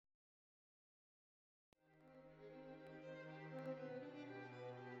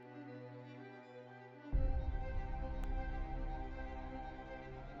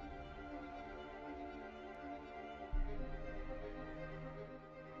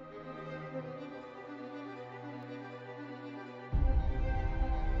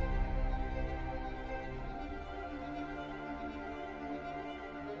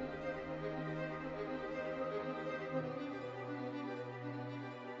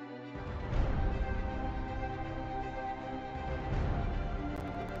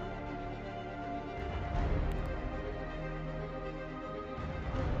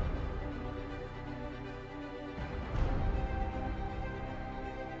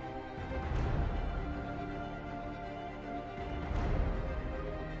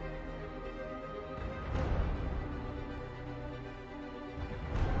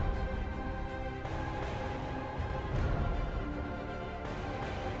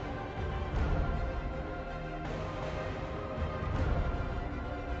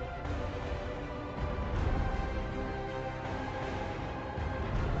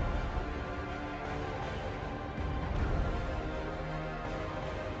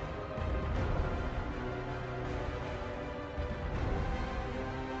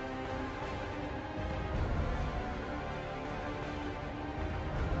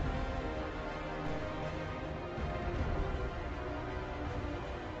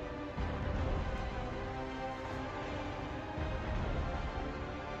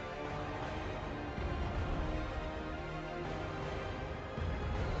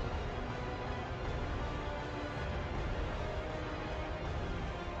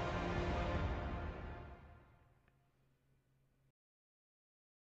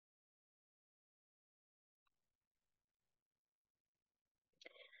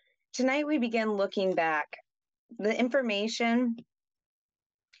Tonight we begin looking back. The information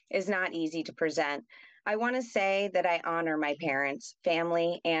is not easy to present. I want to say that I honor my parents,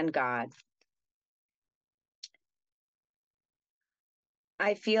 family, and God.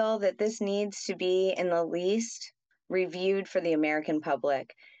 I feel that this needs to be, in the least, reviewed for the American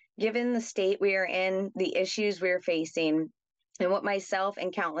public. Given the state we are in, the issues we are facing, and what myself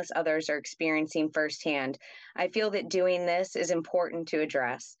and countless others are experiencing firsthand, I feel that doing this is important to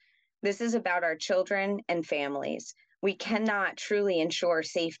address. This is about our children and families. We cannot truly ensure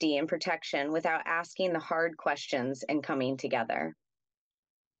safety and protection without asking the hard questions and coming together.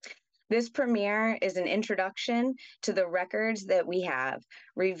 This premiere is an introduction to the records that we have,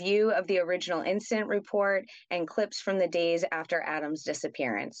 review of the original incident report, and clips from the days after Adam's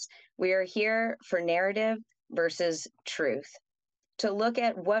disappearance. We are here for narrative versus truth, to look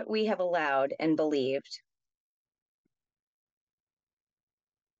at what we have allowed and believed.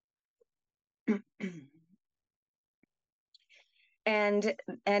 And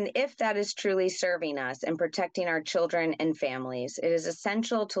if that is truly serving us and protecting our children and families, it is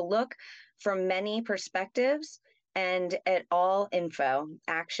essential to look from many perspectives and at all info,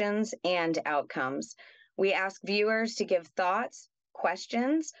 actions, and outcomes. We ask viewers to give thoughts,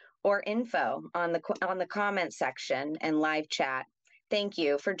 questions, or info on the comment section and live chat. Thank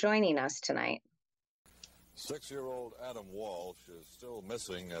you for joining us tonight. 6-year-old Adam Walsh is still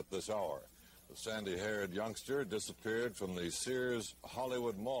missing at this hour. The sandy-haired youngster disappeared from the Sears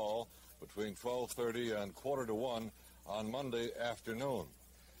Hollywood Mall between 12:30 and 1:45 on Monday afternoon.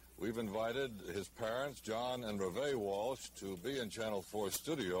 We've invited his parents, John and Reve Walsh, to be in Channel 4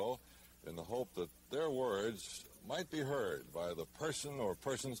 studio in the hope that their words might be heard by the person or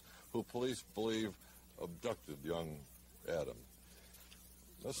persons who police believe abducted young Adam.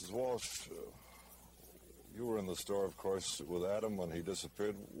 Mrs. Walsh, you were in the store, of course, with Adam when he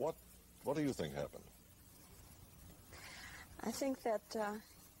disappeared. What do you think happened? I think that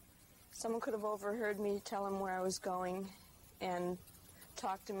someone could have overheard me tell him where I was going and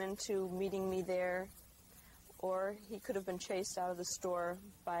talked him into meeting me there, or he could have been chased out of the store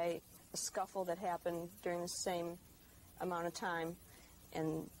by a scuffle that happened during the same amount of time,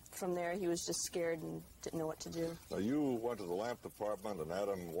 and from there he was just scared and didn't know what to do. Now, you went to the lamp department and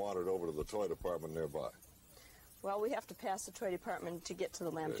Adam wandered over to the toy department nearby. Well, we have to pass the toy department to get to the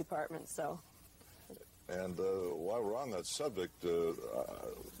lamp department, so. And while we're on that subject,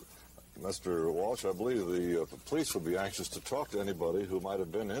 Mr. Walsh, I believe the police would be anxious to talk to anybody who might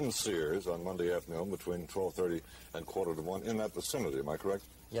have been in Sears on Monday afternoon between 12:30 and 1:45 in that vicinity. Am I correct?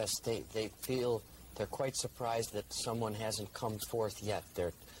 Yes, they feel they're quite surprised that someone hasn't come forth yet.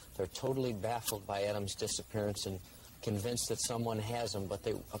 They're totally baffled by Adam's disappearance and convinced that someone has him, but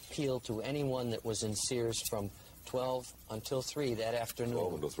they appeal to anyone that was in Sears from 12 until 3 that afternoon.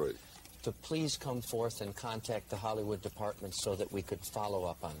 12 until 3. To please come forth and contact the Hollywood department so that we could follow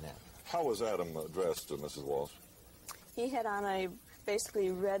up on that. How was Adam dressed, Mrs. Walsh? He had on a basically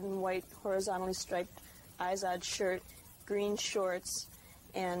red and white horizontally striped Izod shirt, green shorts,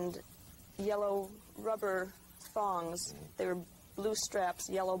 and yellow rubber thongs. They were blue straps,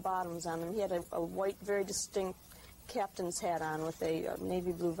 yellow bottoms on them. He had a white, very distinct captain's hat on with a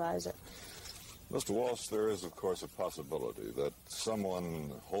navy blue visor. Mr. Walsh, there is, of course, a possibility that someone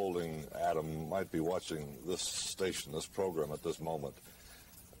holding Adam might be watching this station, this program at this moment.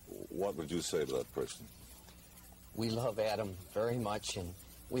 What would you say to that person? We love Adam very much, and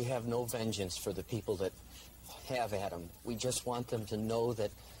we have no vengeance for the people that have Adam. We just want them to know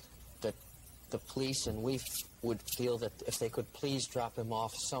that the police and we would feel that if they could please drop him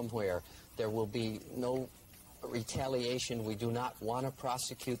off somewhere, there will be no retaliation. We do not want to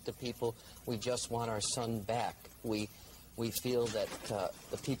prosecute the people. We just want our son back. We feel that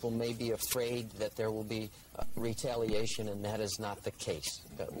the people may be afraid that there will be retaliation, and that is not the case.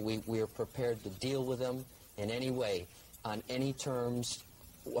 We are prepared to deal with them in any way, on any terms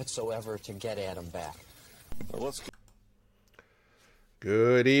whatsoever, to get Adam back. Well,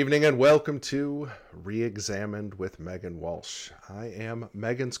 Good evening and welcome to Reexamined with Meghan Walsh. I am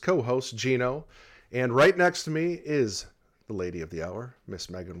Meghan's co-host, Gino, and right next to me is the lady of the hour, Miss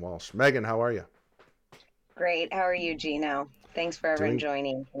Meghan Walsh. Meghan, how are you? Great. How are you, Gino? Thanks for everyone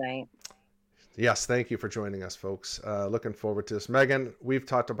joining tonight. Yes, thank you for joining us, folks. Looking forward to this. Meghan, we've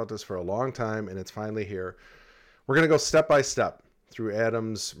talked about this for a long time, and it's finally here. We're going to go step by step through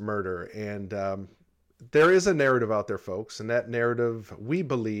Adam's murder, and there is a narrative out there, folks, and that narrative, we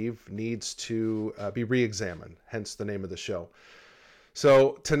believe, needs to be re-examined, hence the name of the show.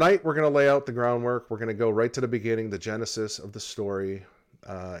 So tonight we're going to lay out the groundwork. We're going to go right to the beginning, the genesis of the story,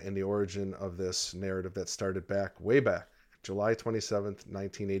 and the origin of this narrative that started way back July 27th,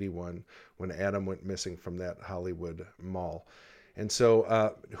 1981, when Adam went missing from that Hollywood mall. And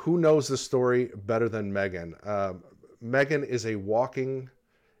so who knows the story better than Meghan? Meghan is a walking,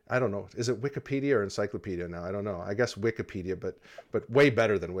 I don't know, is it Wikipedia or encyclopedia now? I don't know. I guess Wikipedia, but way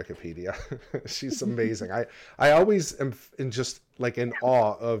better than Wikipedia. She's amazing. I always am just like in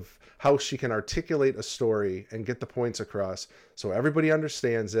awe of how she can articulate a story and get the points across so everybody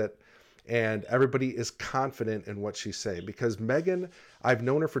understands it and everybody is confident in what she's saying. Because Meghan, I've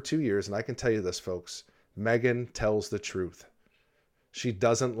known her for 2 years, and I can tell you this, folks, Meghan tells the truth. She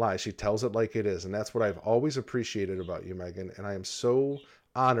doesn't lie. She tells it like it is. And that's what I've always appreciated about you, Meghan. And I am so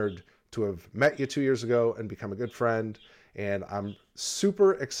honored to have met you 2 years ago and become a good friend. And I'm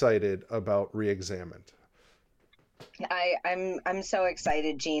super excited about Reexamined. I'm so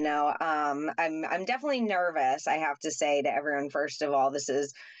excited, Gino. I'm definitely nervous, I have to say to everyone. First of all, this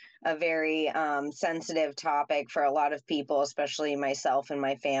is a very sensitive topic for a lot of people, especially myself and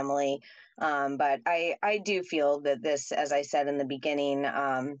my family. But I do feel that this, as I said in the beginning,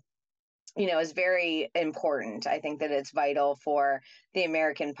 is very important. I think that it's vital for the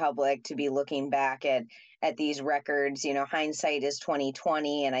American public to be looking back at these records. Hindsight is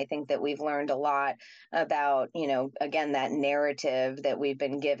 2020, and I think that we've learned a lot about, again, that narrative that we've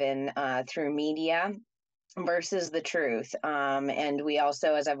been given through media versus the truth. And we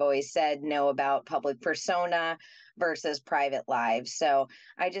also, as I've always said, know about public persona versus private lives. So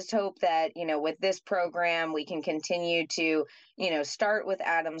I just hope that, with this program, we can continue to, start with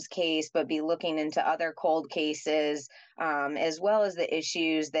Adam's case, but be looking into other cold cases, as well as the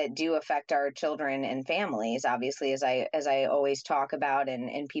issues that do affect our children and families, obviously, as I always talk about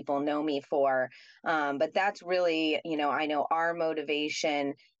and people know me for. But that's really, I know our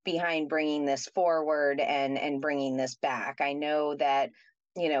motivation behind bringing this forward and bringing this back. I know that,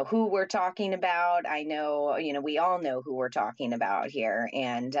 who we're talking about. I know, we all know who we're talking about here,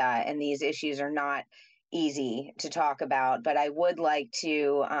 and these issues are not easy to talk about. But I would like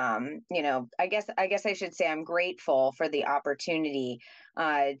to, I guess I should say I'm grateful for the opportunity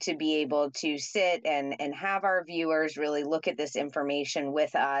to be able to sit and have our viewers really look at this information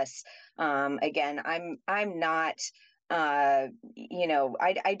with us. Again, I'm not. I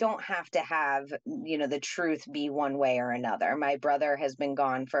don't have to have, the truth be one way or another. My brother has been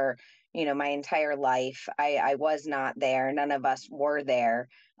gone for, my entire life. I was not there. None of us were there.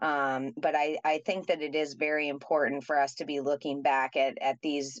 But I think that it is very important for us to be looking back at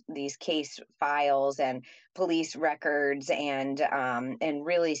these case files and police records and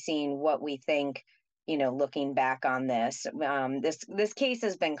really seeing what we think, looking back on this. This case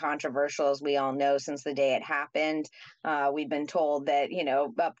has been controversial, as we all know, since the day it happened. We've been told that,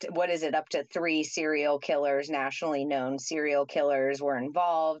 up to 3 serial killers, nationally known serial killers, were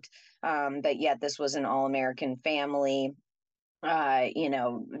involved. But yet this was an all-American family,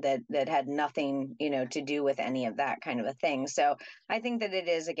 that had nothing, to do with any of that kind of a thing. So I think that it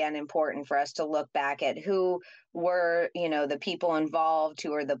is, again, important for us to look back at who were, the people involved,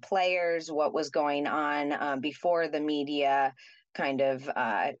 who are the players, what was going on before the media kind of,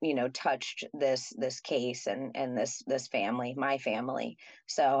 touched this case and this family, my family.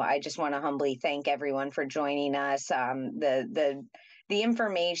 So I just want to humbly thank everyone for joining us. The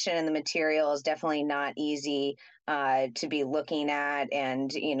information and the material is definitely not easy to be looking at,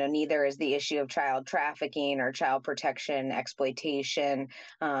 and neither is the issue of child trafficking or child protection, exploitation,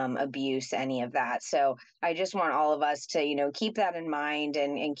 abuse, any of that. So I just want all of us to keep that in mind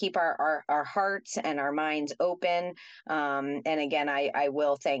and keep our hearts and our minds open. And again, I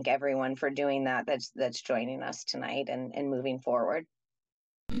will thank everyone for doing that. That's joining us tonight and moving forward.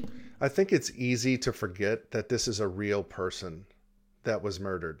 I think it's easy to forget that this is a real person that was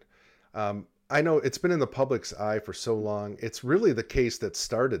murdered. I know it's been in the public's eye for so long. It's really the case that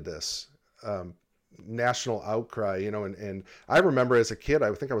started this national outcry, and I remember as a kid,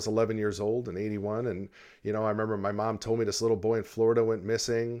 I think I was 11 years old in 81. And, I remember my mom told me this little boy in Florida went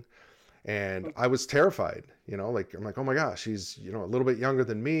missing, and I was terrified, I'm like, oh my gosh, he's, a little bit younger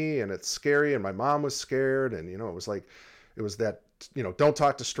than me, and it's scary. And my mom was scared. And, it was that, don't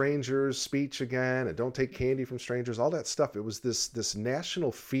talk to strangers speech again, and don't take candy from strangers, all that stuff. It was this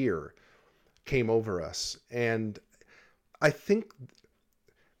national fear came over us. And I think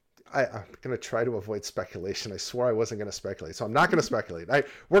I'm going to try to avoid speculation. I swore I wasn't going to speculate, so I'm not going to speculate.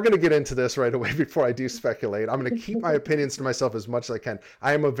 We're going to get into this right away before I do speculate. I'm going to keep my opinions to myself as much as I can.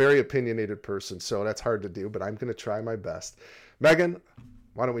 I am a very opinionated person, so that's hard to do, but I'm going to try my best. Meghan,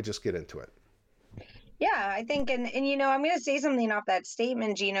 why don't we just get into it? Yeah, I think, and I'm going to say something off that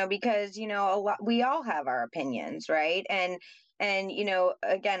statement, Gino, because, we all have our opinions, right? And And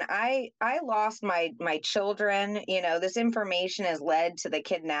again, I lost my children. This information has led to the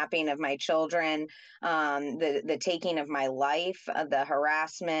kidnapping of my children, the taking of my life, the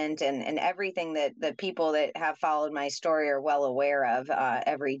harassment, and everything that the people that have followed my story are well aware of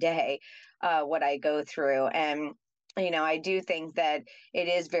every day, what I go through. And I do think that it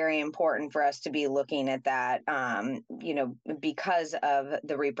is very important for us to be looking at that, because of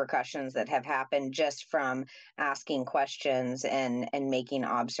the repercussions that have happened just from asking questions and making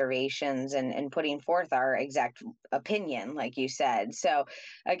observations and putting forth our exact opinion, like you said. So,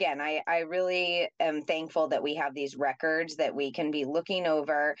 again, I really am thankful that we have these records that we can be looking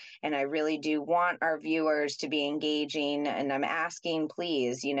over. And I really do want our viewers to be engaging. And I'm asking,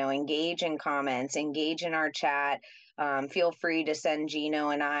 please, engage in comments, engage in our chat. Feel free to send Gino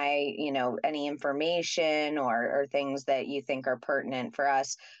and I, any information or things that you think are pertinent for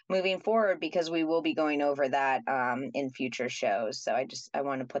us moving forward, because we will be going over that in future shows. So I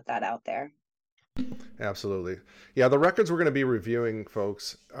want to put that out there. Absolutely. Yeah, the records we're going to be reviewing,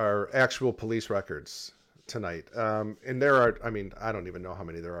 folks, are actual police records tonight. And there are, I don't even know how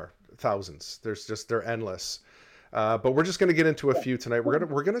many there are. Thousands. They're endless. But we're just going to get into a few tonight.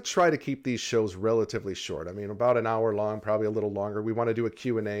 We're going to try to keep these shows relatively short. About an hour long, probably a little longer. We want to do a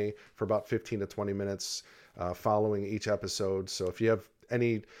Q&A for about 15 to 20 minutes following each episode. So if you have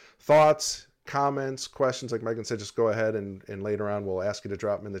any thoughts, comments, questions, like Meghan said, just go ahead and later on we'll ask you to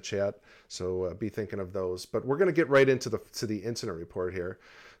drop them in the chat. So be thinking of those. But we're going to get right into the incident report here.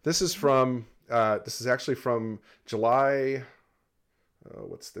 This is actually from July.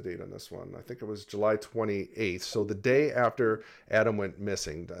 What's the date on this one? I think it was July 28th. So the day after Adam went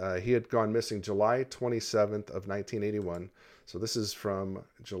missing. He had gone missing July 27th of 1981. So this is from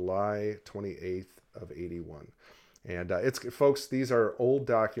July 28th of 81. And folks, these are old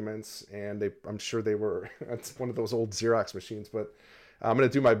documents, and I'm sure they were, it's one of those old Xerox machines, but I'm going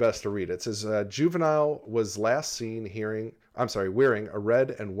to do my best to read it. It says, juvenile was last seen wearing a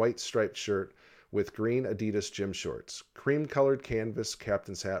red and white striped shirt with green Adidas gym shorts, cream-colored canvas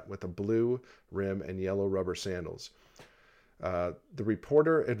captain's hat with a blue rim and yellow rubber sandals. The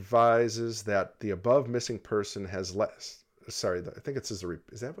reporter advises that the above missing person has I think it says,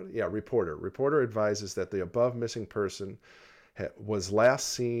 is that what? Yeah, reporter. Reporter advises that the above missing person was last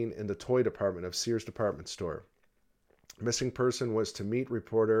seen in the toy department of Sears department store. Missing person was to meet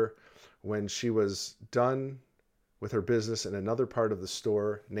reporter when she was done with her business in another part of the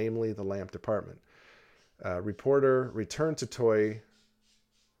store, namely the lamp department. Reporter returned to toy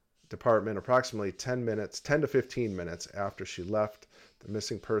department approximately 10 to 15 minutes after she left the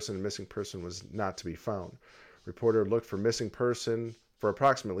missing person. Missing person was not to be found. Reporter looked for missing person for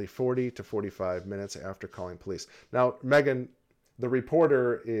approximately 40 to 45 minutes after calling police. Now, Meghan, the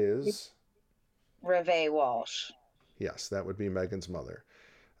reporter is... Reve Walsh. Yes, that would be Meghan's mother.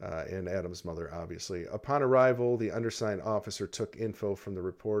 And Adam's mother, obviously. Upon arrival, the undersigned officer took info from the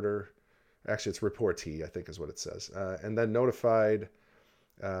reporter. Actually, it's reportee, I think is what it says. And then notified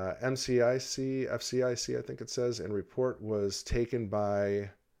FCIC, I think it says, and report was taken by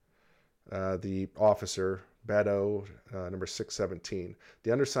the officer, Badeau, number 617.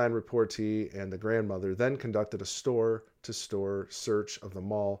 The undersigned reportee and the grandmother then conducted a store-to-store search of the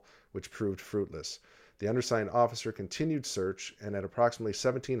mall, which proved fruitless. The undersigned officer continued search and at approximately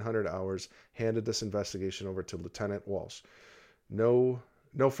 1700 hours handed this investigation over to Lieutenant Walsh. No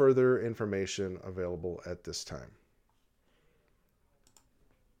further information available at this time.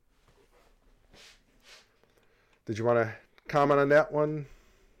 Did you want to comment on that one,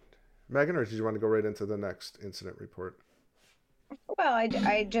 Meghan, or did you want to go right into the next incident report? Well,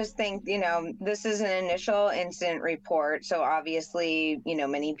 I just think, this is an initial incident report. So obviously,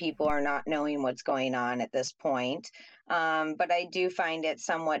 many people are not knowing what's going on at this point. But I do find it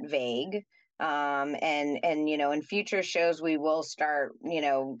somewhat vague. And in future shows, we will start,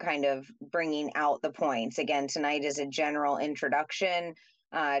 kind of bringing out the points. Again, tonight is a general introduction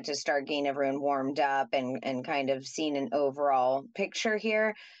to start getting everyone warmed up and kind of seeing an overall picture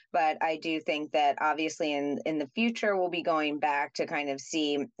here. But I do think that obviously in the future, we'll be going back to kind of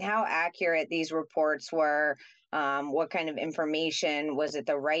see how accurate these reports were. What kind of information, was it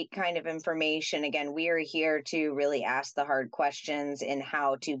the right kind of information? Again, we are here to really ask the hard questions in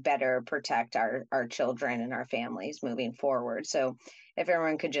how to better protect our children and our families moving forward. So if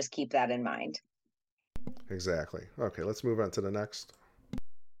everyone could just keep that in mind. Exactly. Okay, let's move on to the next.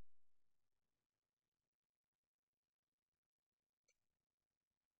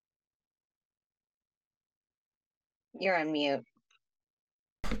 You're on mute.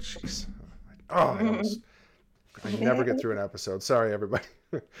 Oh, jeez. I never get through an episode. Sorry, everybody.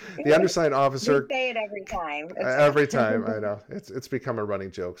 The undersigned We officer, say it every time. It's every time, I fine. know, it's become a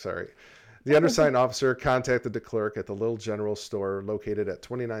running joke, sorry. The undersigned officer contacted the clerk at the Little General Store located at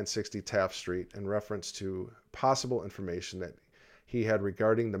 2960 Taft Street in reference to possible information that he had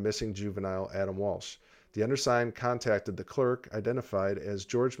regarding the missing juvenile Adam Walsh. The undersigned contacted the clerk, identified as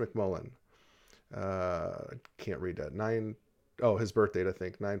George McMullen. Can't read that. His birth date, I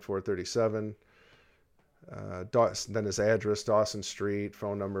think, 9/4/37. Then his address, Dawson Street,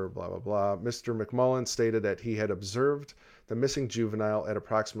 phone number, blah, blah, blah. Mr. McMullen stated that he had observed the missing juvenile at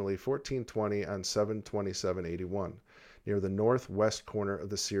approximately 14:20 on 7/27/81, near the northwest corner of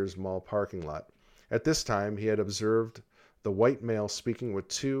the Sears Mall parking lot. At this time, he had observed the white male speaking with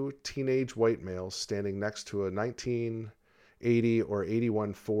two teenage white males standing next to a 1980 or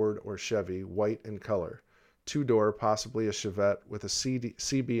 81 Ford or Chevy, white in color, two-door, possibly a Chevette, with a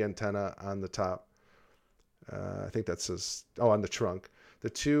CB antenna on the top. I think that says, on the trunk. The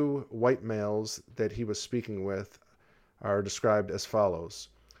two white males that he was speaking with are described as follows.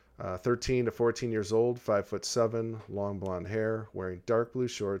 13 to 14 years old, 5'7", long blonde hair, wearing dark blue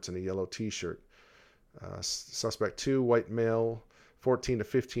shorts and a yellow t-shirt. Suspect 2, white male, 14 to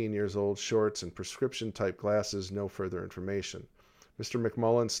 15 years old, shorts and prescription-type glasses, no further information. Mr.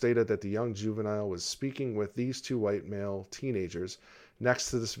 McMullen stated that the young juvenile was speaking with these two white male teenagers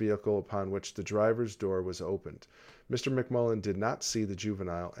next to this vehicle upon which the driver's door was opened. Mr. McMullen did not see the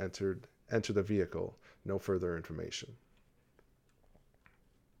juvenile enter the vehicle. No further information.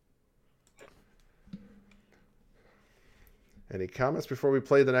 Any comments before we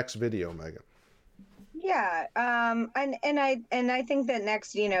play the next video, Megan? Yeah, and I think that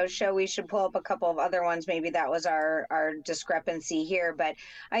next, show we should pull up a couple of other ones. Maybe that was our discrepancy here, but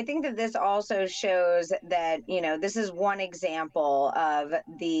I think that this also shows that, this is one example of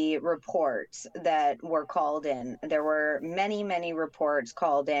the reports that were called in. There were many, many reports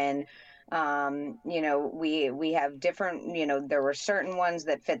called in. We have different, there were certain ones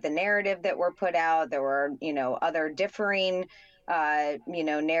that fit the narrative that were put out. There were, other differing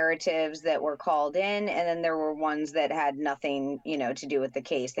narratives that were called in, and then there were ones that had nothing, to do with the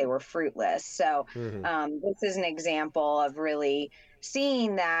case. They were fruitless. So this is an example of really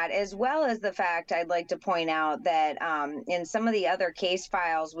seeing that, as well as the fact I'd like to point out that in some of the other case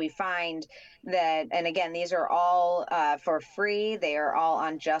files we find that, and again, these are all for free. They are all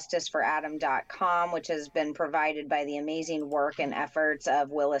on justiceforadam.com, which has been provided by the amazing work and efforts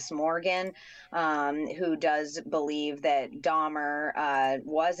of Willis Morgan, who does believe that Dahmer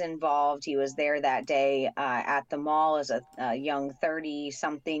was involved. He was there that day at the mall as a young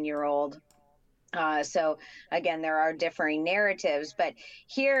 30-something-year-old. So again, there are differing narratives, but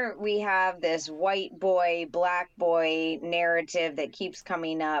here we have this white boy, black boy narrative that keeps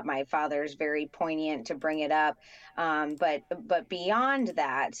coming up. My father's very poignant to bring it up. But beyond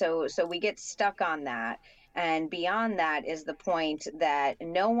that, so we get stuck on that. And beyond that is the point that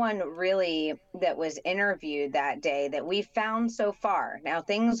no one really that was interviewed that day that we found so far. Now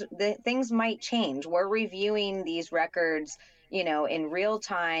things might change. We're reviewing these records, in real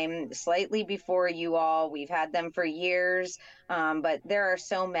time, slightly before you all. We've had them for years, but there are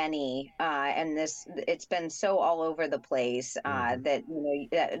so many, and it's been so all over the place that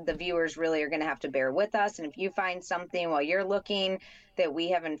the viewers really are going to have to bear with us. And if you find something while you're looking that we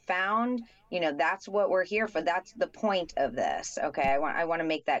haven't found, that's what we're here for. That's the point of this. Okay, I want to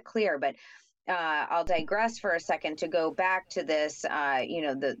make that clear, but. I'll digress for a second to go back to this,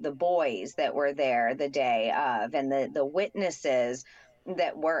 the boys that were there the day of, and the witnesses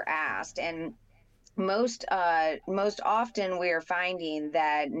that were asked. And most often we are finding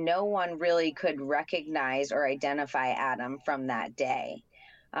that no one really could recognize or identify Adam from that day.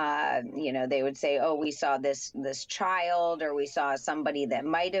 They would say, oh, we saw this child, or we saw somebody that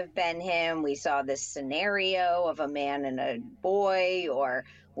might have been him. We saw this scenario of a man and a boy, or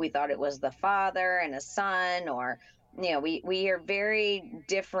we thought it was the father and a son, or, we hear very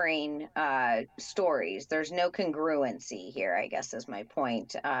differing stories. There's no congruency here, I guess is my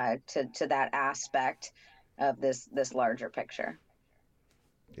point, to that aspect of this larger picture.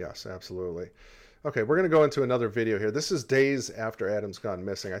 Yes, absolutely. Okay, we're going to go into another video here. This is days after Adam's gone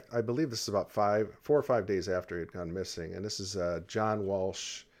missing. I believe this is about 4 or 5 days after he had gone missing. And this is John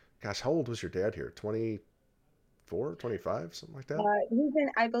Walsh. Gosh, how old was your dad here? 24, 25, something like that?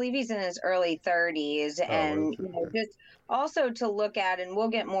 I believe he's in his early 30s, and okay. just also to look at, and we'll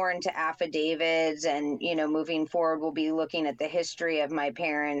get more into affidavits, and moving forward we'll be looking at the history of my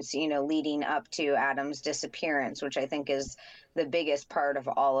parents, leading up to Adam's disappearance, which I think is the biggest part of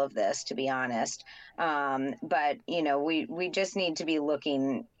all of this, to be honest. But we just need to be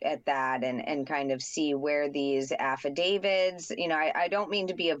looking at that and kind of see where these affidavits, I don't mean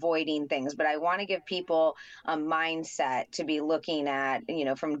to be avoiding things, but I want to give people a mindset to be looking at,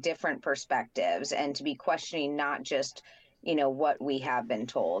 from different perspectives, and to be questioning not just what we have been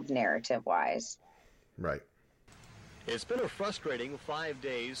told narrative wise. Right. It's been a frustrating 5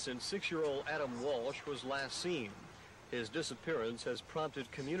 days since 6-year-old Adam Walsh was last seen. His disappearance has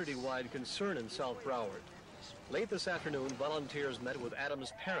prompted community-wide concern in South Broward. Late this afternoon, volunteers met with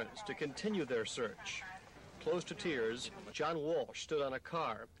Adam's parents to continue their search. Close to tears, John Walsh stood on a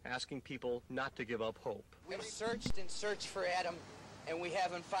car asking people not to give up hope. We've searched and searched for Adam, and we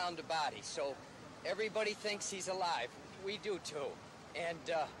haven't found a body, so everybody thinks he's alive. We do too. And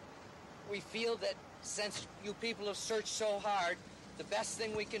we feel that since you people have searched so hard, the best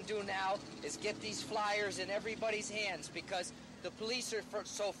thing we can do now is get these flyers in everybody's hands, because the police are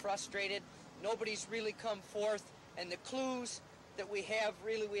so frustrated. Nobody's really come forth, and the clues that we have,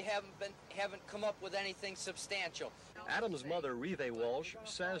 really, we haven't come up with anything substantial. Adam's mother, Rive Walsh,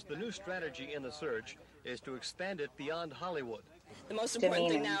 says the new strategy in the search is to expand it beyond Hollywood. The most important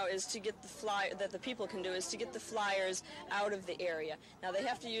thing now is to get the that the people can do is to get the flyers out of the area. Now they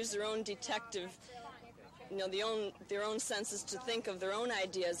have to use their own detective, their own senses to think of their own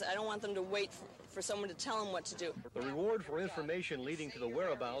ideas. I don't want them to wait for someone to tell them what to do. The reward for information leading to the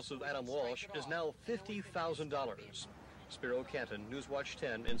whereabouts of Adam Walsh is now $50,000. Spiro Canton, Newswatch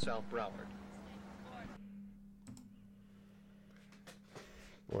 10 in South Broward.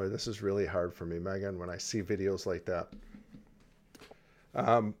 Boy, this is really hard for me, Megan, when I see videos like that.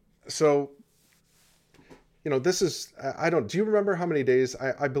 This is, do you remember how many days?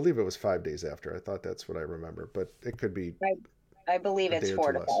 I believe it was 5 days after. I thought that's what I remember, but it could be. I believe it's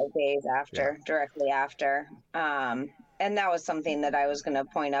 4 to 5 days after, directly after. And that was something that I was going to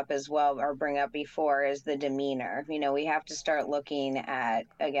point up as well, or bring up before, is the demeanor. We have to start looking at,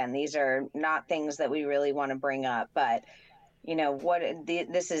 again, these are not things that we really want to bring up, but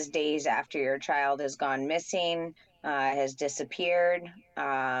this is days after your child has gone missing, has disappeared,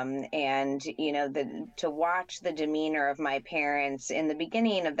 and to watch the demeanor of my parents in the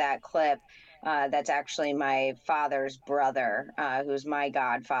beginning of that clip. That's actually my father's brother, who's my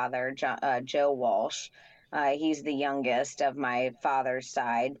godfather, Joe Walsh. He's the youngest of my father's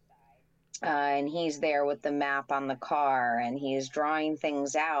side. And he's there with the map on the car, and he's drawing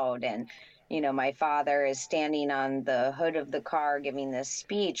things out. And, my father is standing on the hood of the car giving this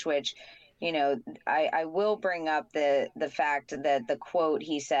speech, which, I will bring up the fact that the quote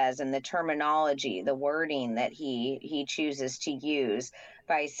he says, and the terminology, the wording that he chooses to use,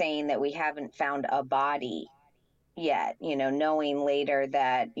 by saying that we haven't found a body yet, knowing later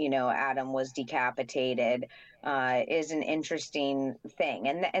that, Adam was decapitated, is an interesting thing.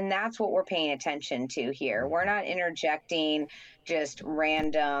 And that's what we're paying attention to here. We're not interjecting just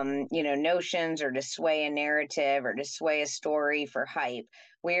random, notions, or to sway a narrative, or to sway a story for hype.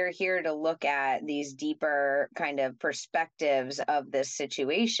 We're here to look at these deeper kind of perspectives of this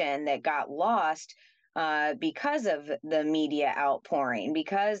situation that got lost because of the media outpouring,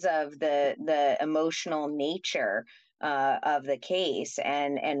 because of the emotional nature of the case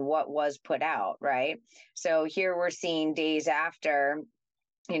and what was put out, right? So here we're seeing days after,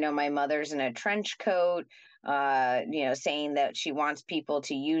 my mother's in a trench coat, saying that she wants people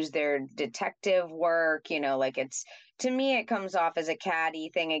to use their detective work, like to me, it comes off as a catty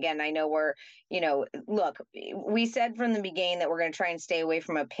thing. Again, I know look, we said from the beginning that we're going to try and stay away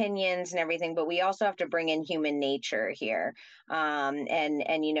from opinions and everything, but we also have to bring in human nature here. And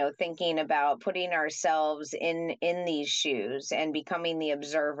thinking about putting ourselves in these shoes and becoming the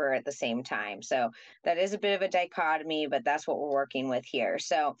observer at the same time. So that is a bit of a dichotomy, but that's what we're working with here.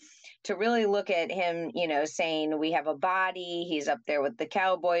 So to really look at him, saying we have a body, he's up there with the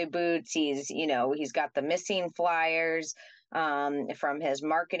cowboy boots, he's got the missing flyers from his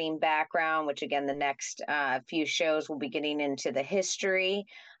marketing background, which again, the next few shows we'll be getting into the history.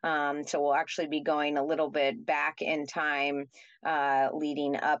 So we'll actually be going a little bit back in time,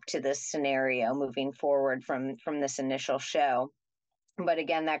 leading up to this scenario, moving forward from this initial show. But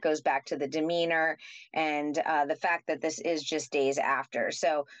again, that goes back to the demeanor and the fact that this is just days after.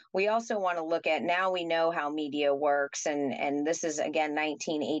 So we also want to look at, now we know how media works, and this is, again,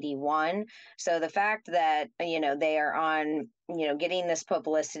 1981. So the fact that, they are on, getting this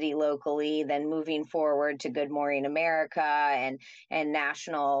publicity locally, then moving forward to Good Morning America and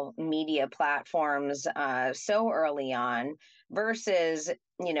national media platforms so early on, versus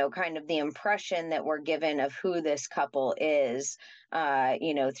kind of the impression that we're given of who this couple is,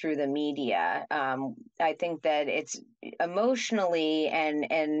 through the media. I think that it's emotionally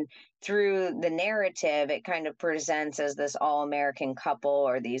and through the narrative, it kind of presents as this all-American couple,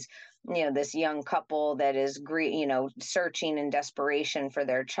 or these this young couple that is searching in desperation for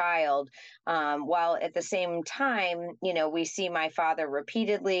their child, while at the same time we see my father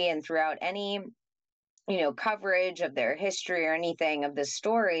repeatedly and throughout any coverage of their history or anything of this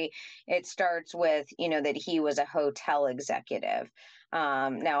story, it starts with that he was a hotel executive.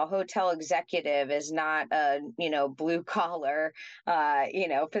 Now, a hotel executive is not a blue collar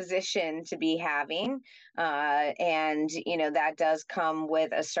position to be having, and that does come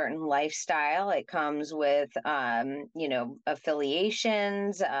with a certain lifestyle. It comes with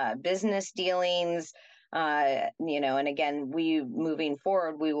affiliations, business dealings. And again, we moving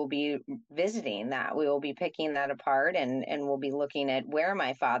forward, we will be visiting that. We will be picking that apart, and we'll be looking at where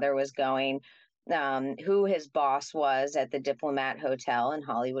my father was going, who his boss was at the Diplomat Hotel in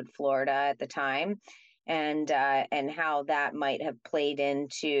Hollywood, Florida at the time, and how that might have played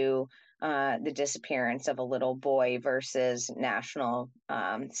into the disappearance of a little boy versus national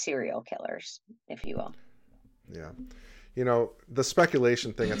serial killers, if you will. Yeah. The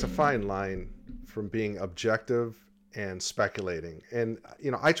speculation thing, it's a fine line from being objective and speculating. And,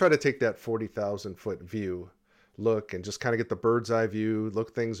 I try to take that 40,000 foot view look and just kind of get the bird's eye view,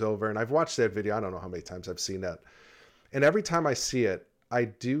 look things over. And I've watched that video. I don't know how many times I've seen that. And every time I see it, I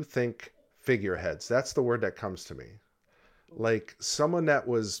do think figureheads. That's the word that comes to me. Like someone that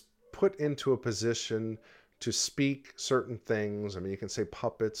was put into a position to speak certain things. I mean, you can say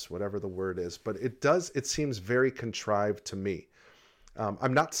puppets, whatever the word is, but it seems very contrived to me.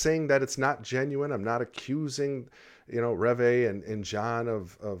 I'm not saying that it's not genuine. I'm not accusing, Reve and John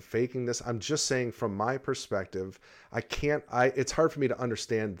of faking this. I'm just saying from my perspective, it's hard for me to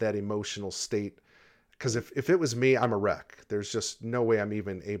understand that emotional state. Because if it was me, I'm a wreck. There's just no way I'm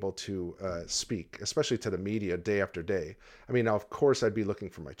even able to speak, especially to the media day after day. I mean, now, of course, I'd be looking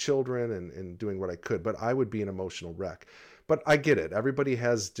for my children and doing what I could, but I would be an emotional wreck. But I get it. Everybody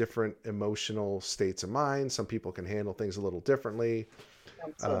has different emotional states of mind. Some people can handle things a little differently.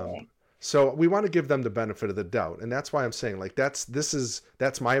 Absolutely. So we want to give them the benefit of the doubt. And that's why I'm saying, like, that's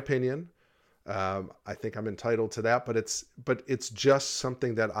my opinion. I think I'm entitled to that, but it's just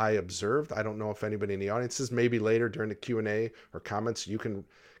something that I observed. I don't know if anybody in the audiences, maybe later during the Q&A or comments, you can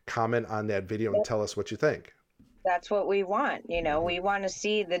comment on that video and tell us what you think. That's what we want. We want to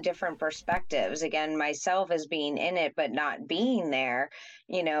see the different perspectives. Again, myself as being in it, but not being there,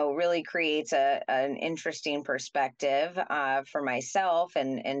 really creates an interesting perspective for myself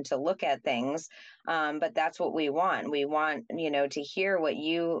and to look at things. But that's what we want. We want, to hear what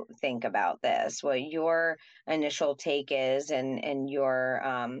you think about this, what your initial take is, and your,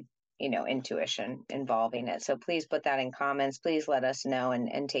 intuition involving it. So please put that in comments. Please let us know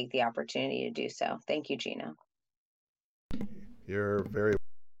and take the opportunity to do so. Thank you, Gina. You're very...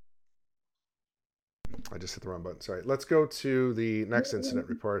 I just hit the wrong button. Sorry. Let's go to the next incident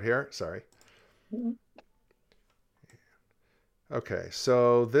report here. Sorry. Okay,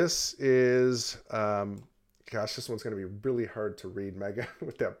 so this is... gosh, this one's going to be really hard to read, Meghan,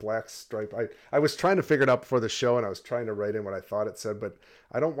 with that black stripe. I was trying to figure it out before the show, and I was trying to write in what I thought it said, but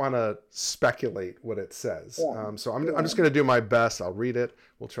I don't want to speculate what it says. Yeah. So I'm just going to do my best. I'll read it.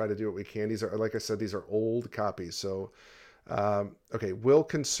 We'll try to do what we can. These are, like I said, these are old copies. So, okay, will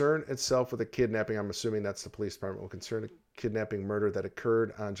concern itself with a kidnapping. I'm assuming that's the police department. Will concern a kidnapping murder that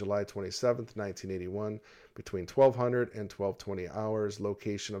occurred on July 27th, 1981, between 1200 and 1220 hours.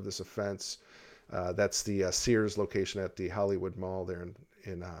 Location of this offense. That's the Sears location at the Hollywood Mall there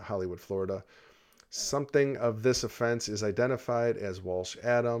in Hollywood, Florida. Something of this offense is identified as Walsh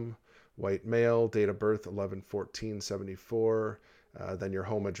Adam, white male, date of birth 11/14/74, then your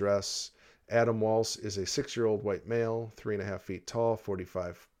home address. Adam Walsh is a 6-year-old white male, 3.5 feet tall,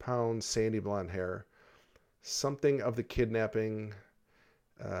 45 pounds, sandy blonde hair. Something of the kidnapping.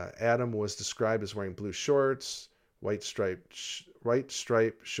 Adam was described as wearing blue shorts, white stripe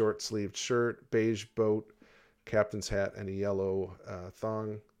short-sleeved shirt, beige boat, captain's hat, and a yellow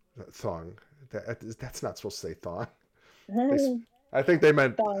thong. That's not supposed to say thong. I think they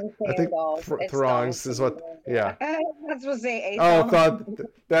meant. I think thongs is what. Yeah. That's supposed to say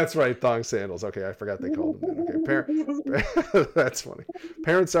that's right. Thong sandals. Okay, I forgot they called them that. Okay, that's funny.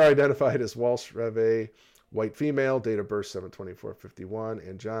 Parents are identified as Walsh Reve, white female, date of birth 7/24/51,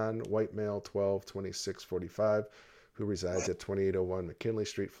 and John, white male, 12/26/45. who resides at 2801 McKinley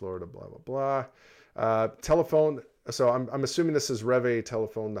Street, Florida, blah, blah, blah. Telephone. So I'm assuming this is Reve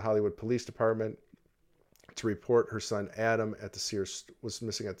telephoned the Hollywood Police Department to report her son Adam at the Sears was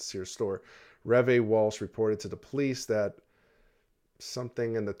missing at the Sears store. Reve Walsh reported to the police that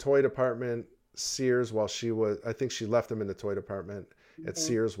something in the toy department, Sears, while she was, I think she left him in the toy department at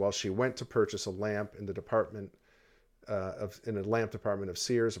Sears while she went to purchase a lamp in the department in a lamp department of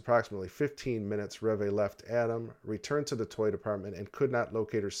Sears. Approximately 15 minutes, Reve left Adam, returned to the toy department, and could not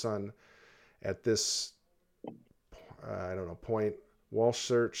locate her son at this, point. Walsh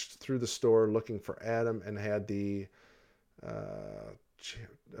searched through the store looking for Adam and had the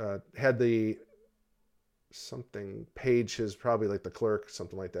something page his, probably like the clerk,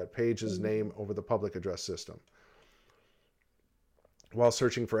 something like that, page his name over the public address system. While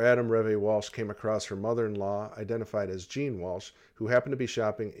searching for Adam, Reve Walsh came across her mother-in-law, identified as Jean Walsh, who happened to be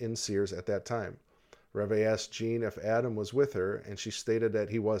shopping in Sears at that time. Reve asked Jean if Adam was with her, and she stated that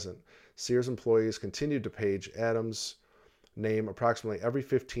he wasn't. Sears employees continued to page Adam's name approximately every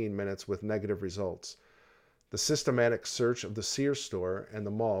 15 minutes with negative results. The systematic search of the Sears store and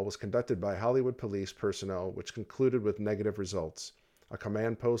the mall was conducted by Hollywood police personnel, which concluded with negative results. A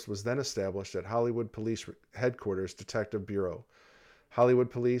command post was then established at Hollywood Police Headquarters Detective Bureau.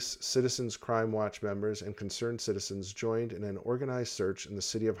 Hollywood Police, Citizens Crime Watch members, and concerned citizens joined in an organized search in the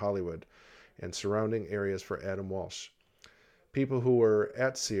city of Hollywood and surrounding areas for Adam Walsh. People who were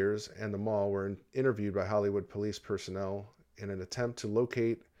at Sears and the mall were interviewed by Hollywood police personnel in an attempt to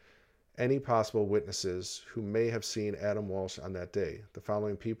locate any possible witnesses who may have seen Adam Walsh on that day. The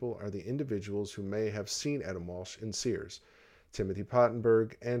following people are the individuals who may have seen Adam Walsh in Sears: Timothy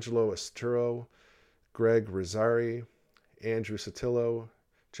Pottenberg, Angelo Esturo, Greg Rizzari, Andrew Sotillo,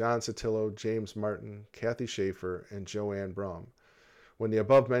 John Sotillo, James Martin, Kathy Schaefer, and Joanne Braum. When the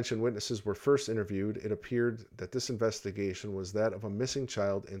above-mentioned witnesses were first interviewed, it appeared that this investigation was that of a missing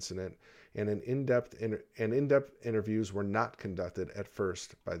child incident, and in-depth interviews were not conducted at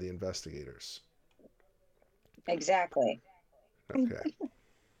first by the investigators. Exactly. Okay.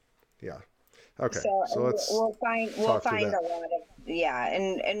 Yeah. Okay. So let's we'll find a lot of,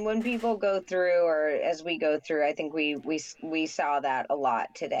 and when people go through, or as we go through, I think we saw that a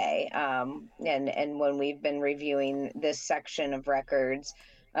lot today. And when we've been reviewing this section of records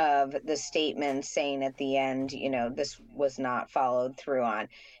of the statements saying at the end, this was not followed through on.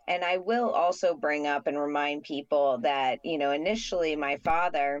 And I will also bring up and remind people that, initially my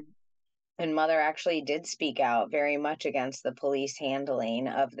father and mother actually did speak out very much against the police handling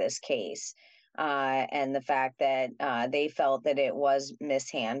of this case, and the fact that they felt that it was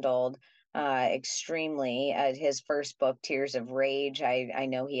mishandled extremely. His first book, Tears of Rage, I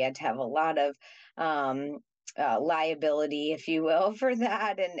know he had to have a lot of liability, if you will, for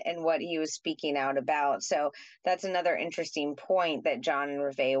that and what he was speaking out about. So that's another interesting point, that John and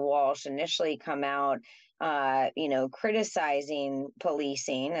Reve Walsh initially come out criticizing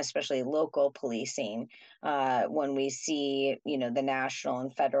policing, especially local policing, when we see, the national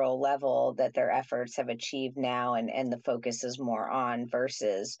and federal level that their efforts have achieved now, and the focus is more on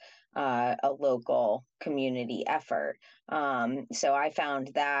versus a local community effort. So I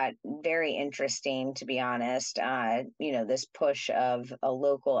found that very interesting, to be honest. This push of a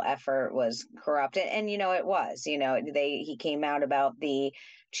local effort was corrupt, and it was. He came out about the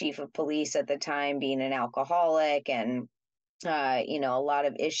chief of police at the time being an alcoholic, and a lot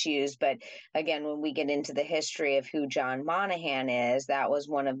of issues. But again, when we get into the history of who John Monahan is, that was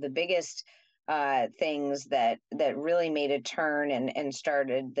one of the biggest things that really made a turn and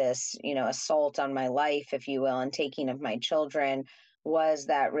started this, assault on my life, if you will, and taking of my children, was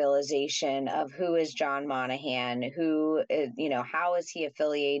that realization of who is John Monahan, who is, how is he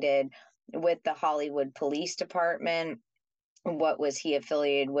affiliated with the Hollywood Police Department? What was he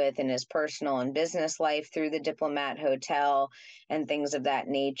affiliated with in his personal and business life through the Diplomat Hotel and things of that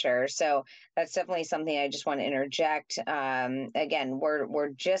nature. So that's definitely something I just want to interject. Again,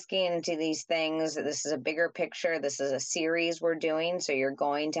 we're just getting into these things. This is a bigger picture. This is a series we're doing. So you're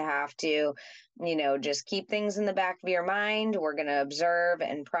going to have to, just keep things in the back of your mind. We're going to observe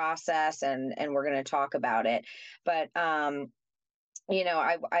and process, and we're going to talk about it. But,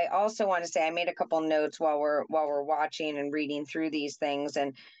 I also want to say, I made a couple notes while we're watching and reading through these things.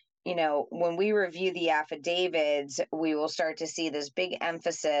 And, when we review the affidavits, we will start to see this big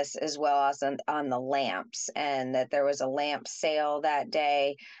emphasis as well as on the lamps, and that there was a lamp sale that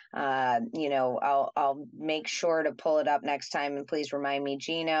day. I'll make sure to pull it up next time, and please remind me,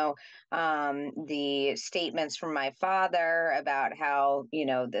 Gino, the statements from my father about how,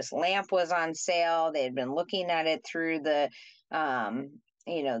 this lamp was on sale. They had been looking at it through the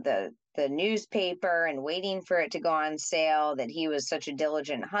the newspaper and waiting for it to go on sale, that he was such a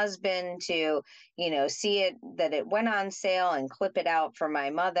diligent husband to, see it, that it went on sale and clip it out for my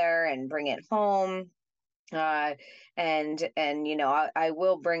mother and bring it home. Uh, and I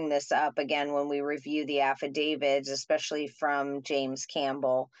will bring this up again when we review the affidavits, especially from James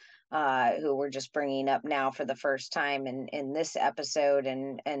Campbell, who we're just bringing up now for the first time in this episode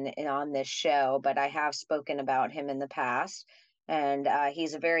and on this show. But I have spoken about him in the past, and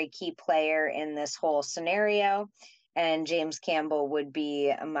he's a very key player in this whole scenario. And James Campbell would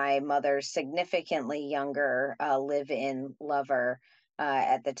be my mother's significantly younger live-in lover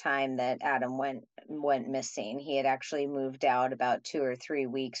at the time that Adam went missing. He had actually moved out about 2 or 3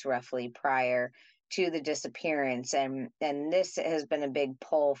 weeks roughly prior to the disappearance, and this has been a big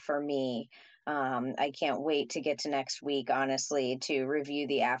pull for me. I can't wait to get to next week, honestly, to review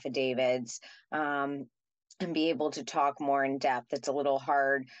the affidavits. And be able to talk more in depth. It's a little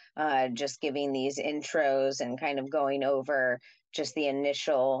hard just giving these intros and kind of going over just the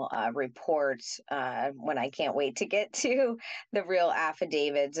initial reports when I can't wait to get to the real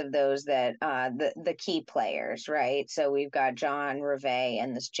affidavits of those that the key players, right? So we've got John Reve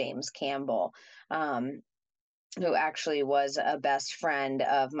and this James Campbell, who actually was a best friend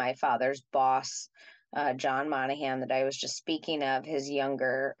of my father's boss, John Monahan, that I was just speaking of, his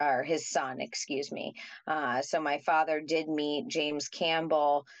son, excuse me. So my father did meet James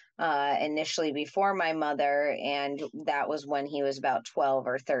Campbell initially before my mother, and that was when he was about 12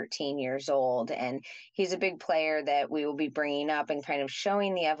 or 13 years old. And he's a big player that we will be bringing up and kind of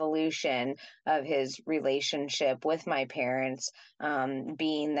showing the evolution of his relationship with my parents,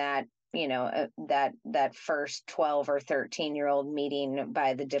 being that that first 12 or 13-year-old meeting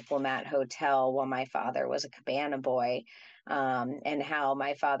by the Diplomat Hotel while my father was a cabana boy, and how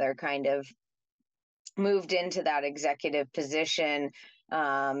my father kind of moved into that executive position,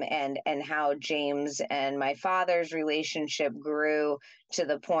 and how James and my father's relationship grew to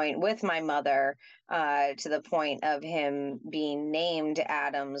the point with my mother, to the point of him being named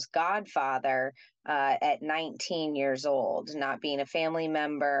Adam's godfather at 19 years old, not being a family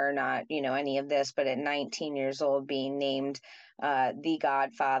member, not any of this, but at 19 years old being named the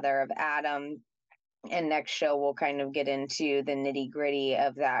godfather of Adam. And next show we'll kind of get into the nitty-gritty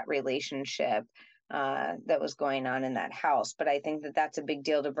of that relationship that was going on in that house. But I think that that's a big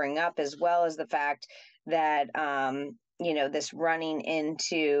deal to bring up, as well as the fact that this running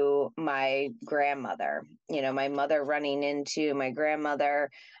into my grandmother, my mother running into my grandmother,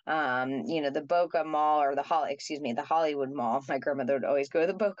 the Boca Mall, or the Hollywood Mall. My grandmother would always go to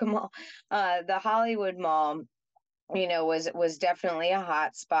the Boca Mall. The Hollywood Mall was definitely a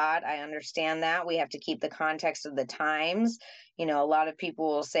hot spot. I understand that. We have to keep the context of the times. A lot of people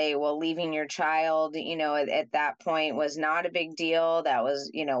will say, well, leaving your child, at that point was not a big deal. That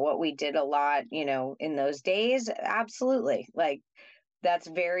was, what we did a lot, in those days. Absolutely. Like, that's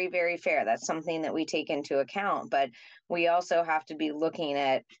very, very fair. That's something that we take into account. But we also have to be looking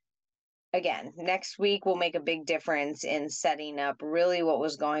at, again, next week will make a big difference in setting up really what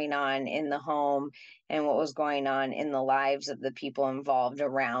was going on in the home and what was going on in the lives of the people involved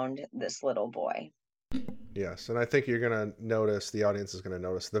around this little boy. Yes, and I think you're going to notice, the audience is going to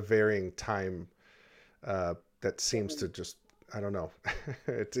notice the varying time that seems to just, I don't know,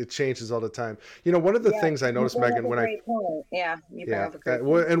 it changes all the time. One of the things I noticed, Meghan, when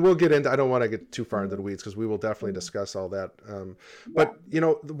and we'll get into, I don't want to get too far into the weeds because we will definitely discuss all that. But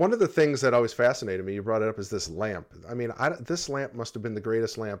one of the things that always fascinated me, you brought it up, is this lamp. I mean, this lamp must have been the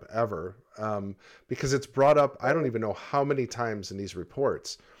greatest lamp ever, because it's brought up, I don't even know how many times in these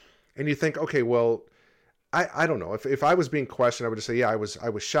reports. And you think, okay, well, I don't know. If I was being questioned, I would just say, yeah, I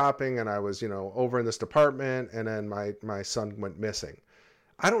was shopping and I was, over in this department, and then my son went missing.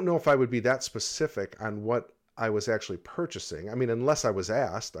 I don't know if I would be that specific on what I was actually purchasing. I mean, unless I was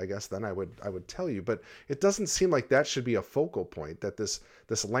asked, I guess then I would tell you. But it doesn't seem like that should be a focal point, that this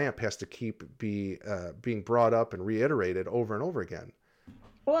lamp has to keep being brought up and reiterated over and over again.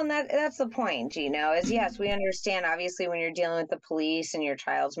 Well, and that's the point, is yes, we understand, obviously, when you're dealing with the police and your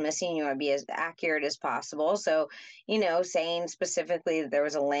child's missing, you want to be as accurate as possible. So, saying specifically that there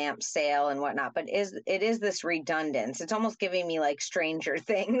was a lamp sale and whatnot, but it is this redundance. It's almost giving me like Stranger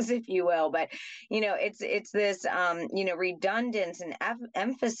Things, if you will. But, it's this, redundance and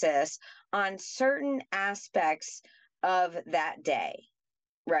emphasis on certain aspects of that day,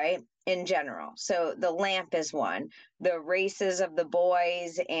 right? In general. So the lamp is one, the races of the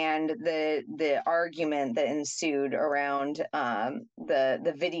boys, and the argument that ensued around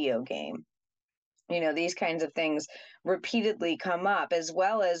the video game. these kinds of things repeatedly come up, as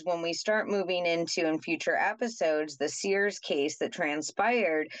well as when we start moving into in future episodes, the Sears case that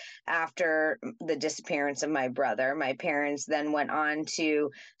transpired after the disappearance of my brother. My parents then went on to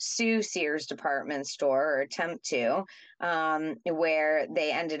sue Sears department store, or attempt to, where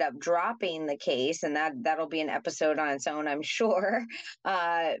they ended up dropping the case, and that'll be an episode on its own, I'm sure.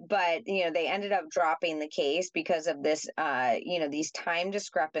 But they ended up dropping the case because of this, these time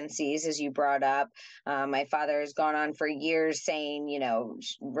discrepancies, as you brought up. My father has gone on for years saying,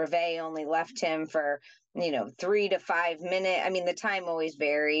 Reve only left him for 3 to 5 minutes. I mean, the time always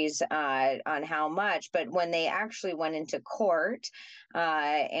varies on how much, but when they actually went into court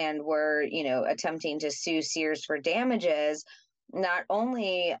and were, attempting to sue Sears for damages, not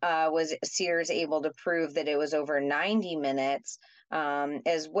only was Sears able to prove that it was over 90 minutes,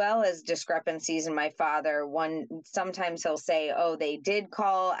 as well as discrepancies in my father. Sometimes he'll say, oh, they did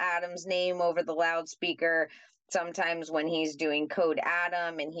call Adam's name over the loudspeaker. Sometimes when he's doing Code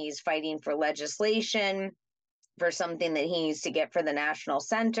Adam and he's fighting for legislation for something that he needs to get for the National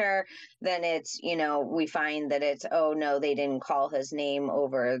Center, then it's, we find that it's, oh, no, they didn't call his name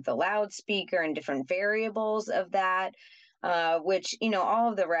over the loudspeaker, and different variables of that. Which, all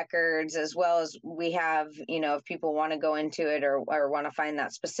of the records, as well as we have, if people want to go into it or want to find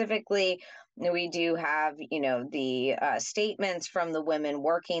that specifically, we do have, the statements from the women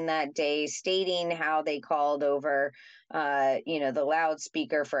working that day stating how they called over, the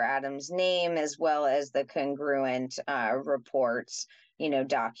loudspeaker for Adam's name, as well as the congruent reports,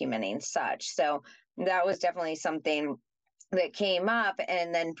 documenting such. So that was definitely something that came up,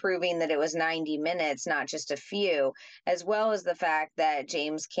 and then proving that it was 90 minutes, not just a few, as well as the fact that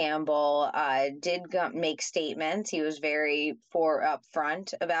James Campbell did make statements. He was very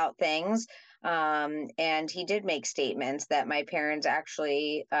upfront about things. And he did make statements that my parents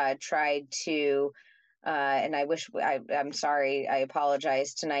actually tried to, and I'm sorry, I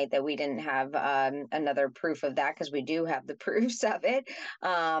apologize tonight that we didn't have another proof of that, because we do have the proofs of it,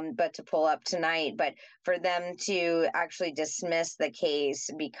 but to pull up tonight. But for them to actually dismiss the case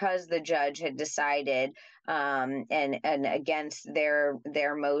because the judge had decided, and against their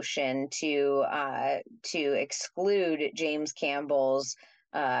motion to exclude James Campbell's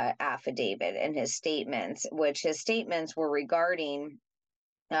affidavit and his statements, which his statements were regarding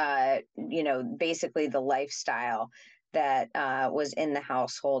basically the lifestyle that was in the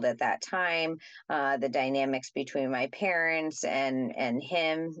household at that time, the dynamics between my parents and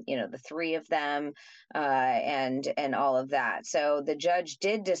him, the three of them, and all of that. So the judge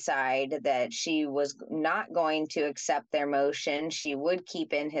did decide that she was not going to accept their motion. She would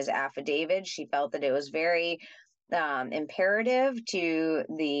keep in his affidavit. She felt that it was very imperative to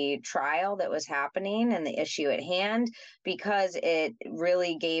the trial that was happening and the issue at hand, because it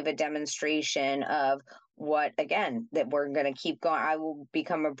really gave a demonstration of what, again, that we're going to keep going. I will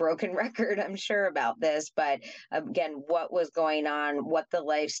become a broken record, I'm sure, about this, but again, what was going on, what the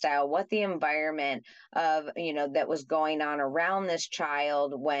lifestyle, what the environment of, that was going on around this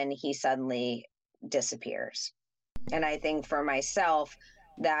child when he suddenly disappears. And I think for myself,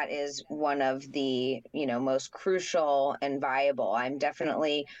 that is one of the, most crucial and viable. I'm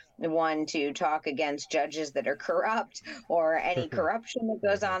definitely the one to talk against judges that are corrupt or any corruption that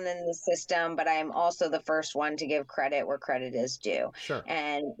goes on in the system, but I am also the first one to give credit where credit is due. Sure.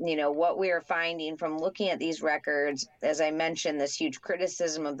 And, what we are finding from looking at these records, as I mentioned, this huge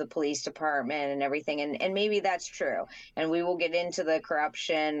criticism of the police department and everything, and maybe that's true. And we will get into the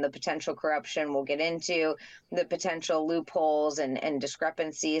corruption, the potential corruption, we'll get into the potential loopholes and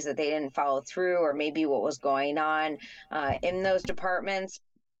discrepancies that they didn't follow through, or maybe what was going on in those departments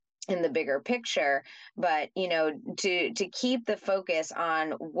in the bigger picture. But to keep the focus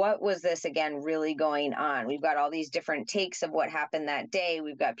on what was this again really going on. We've got all these different takes of what happened that day.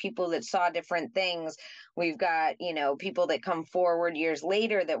 We've got people that saw different things. We've got people that come forward years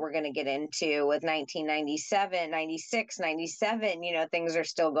later that we're going to get into with 1997, 96, 97. Things are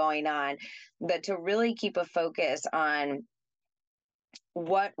still going on. But to really keep a focus on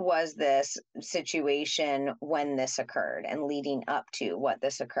what was this situation when this occurred and leading up to what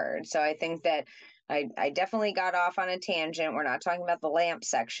this occurred. So I think that I definitely got off on a tangent. We're not talking about the lamp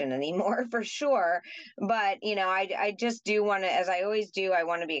section anymore, for sure. But, I just do want to, as I always do, I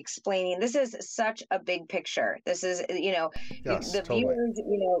want to be explaining, this is such a big picture. This is, Yes, the totally.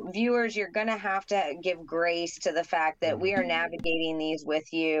 viewers, you're going to have to give grace to the fact that we are navigating these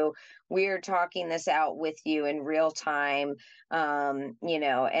with you. We are talking this out with you in real time, and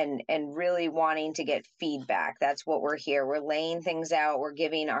really wanting to get feedback. That's what we're here. We're laying things out. We're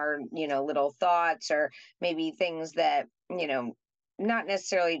giving our, little thoughts, or maybe things that, not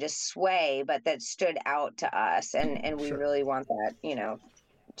necessarily to sway, but that stood out to us. And we Sure. really want that,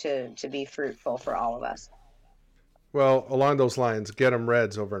 to be fruitful for all of us. Well, along those lines, Get 'em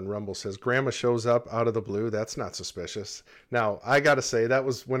Reds over in Rumble says, Grandma shows up out of the blue. That's not suspicious. Now, I got to say, that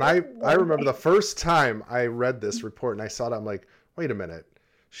was when I remember the first time I read this report and I saw it, I'm like, wait a minute.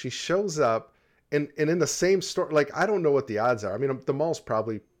 She shows up and in the same store. Like, I don't know what the odds are. I mean, the mall's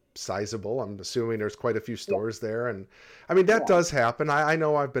probably sizable. I'm assuming there's quite a few stores there. And I mean, that does happen. I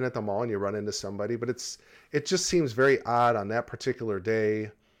know I've been at the mall and you run into somebody, but it just seems very odd on that particular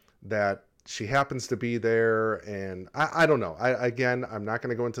day that she happens to be there. And I don't know. I'm not going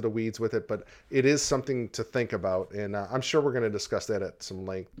to go into the weeds with it, but it is something to think about. And I'm sure we're going to discuss that at some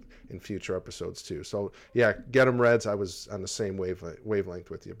length in future episodes too. So yeah, Get 'em Reds. I was on the same wavelength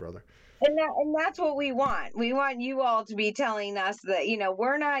with you, brother. And that's what we want. We want you all to be telling us that,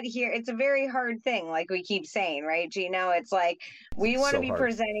 we're not here. It's a very hard thing, like we keep saying, right, Gino? It's like we want to So be hard.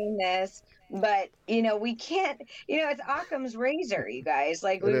 presenting this, but we can't, it's Occam's razor, you guys.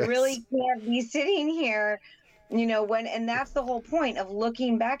 Like, we It really is. can't be sitting here, and that's the whole point of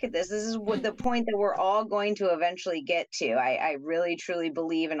looking back at this. This is what the point that we're all going to eventually get to. I really truly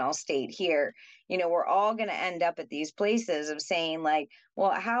believe, and I'll state here, we're all going to end up at these places of saying, like,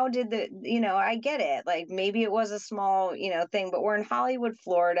 well, how did I get it. Like, maybe it was a small, thing, but we're in Hollywood,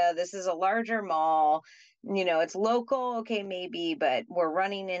 Florida. This is a larger mall. It's local. Okay, maybe, but we're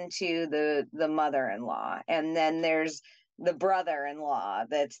running into the mother-in-law. And then there's the brother-in-law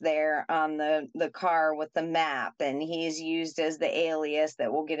that's there on the car with the map. And he's used as the alias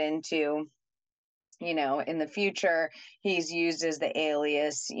that we'll get into, in the future. He's used as the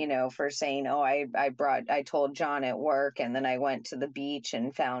alias, for saying, oh, I told John at work, and then I went to the beach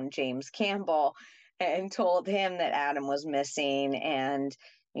and found James Campbell and told him that Adam was missing. And,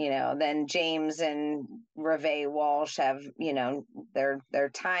 then James and Reve Walsh have, their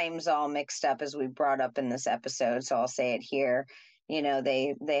times all mixed up, as we brought up in this episode. So I'll say it here.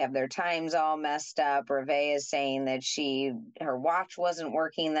 They have their times all messed up. Reve is saying that her watch wasn't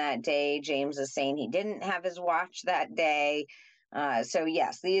working that day. James is saying he didn't have his watch that day. So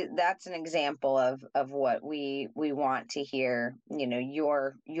yes, that's an example of what we want to hear.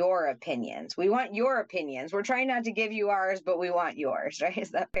 Your opinions. We want your opinions. We're trying not to give you ours, but we want yours. Right?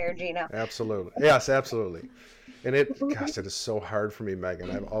 Is that fair, Gina? Absolutely. Yes, absolutely. And it is so hard for me, Megan.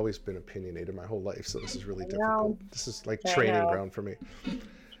 I've always been opinionated my whole life, so this is really difficult. This is like training ground for me.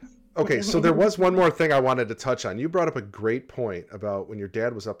 Okay, so there was one more thing I wanted to touch on. You brought up a great point about when your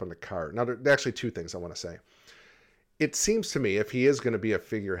dad was up in the car. Now, there are actually two things I want to say. It seems to me, if he is going to be a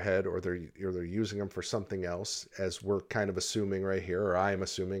figurehead, or they're using him for something else, as we're kind of assuming right here, or I am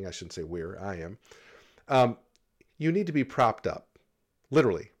assuming, I shouldn't say I am, you need to be propped up,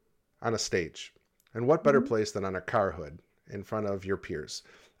 literally, on a stage. And what better place than on a car hood in front of your peers?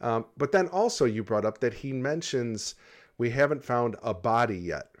 But then also you brought up that he mentions we haven't found a body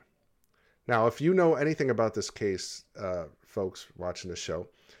yet. Now, if you know anything about this case, folks watching the show,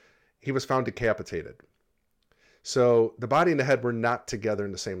 he was found decapitated. So the body and the head were not together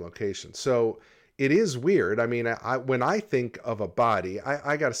in the same location. So it is weird. I mean, when I think of a body,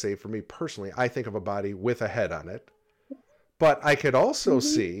 I got to say, for me personally, I think of a body with a head on it. But I could also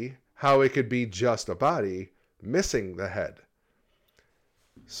see how it could be just a body missing the head.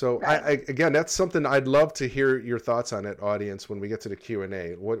 So right. Again, that's something I'd love to hear your thoughts on it, audience, when we get to the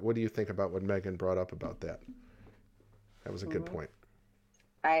Q&A. What do you think about what Megan brought up about that? That was a good point.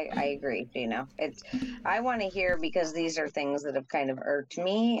 I agree, Gino. I want to hear, because these are things that have kind of irked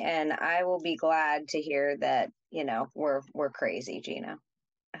me, and I will be glad to hear that, we're crazy, Gino.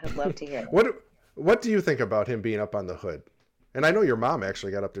 I'd love to hear that. What do you think about him being up on the hood? And I know your mom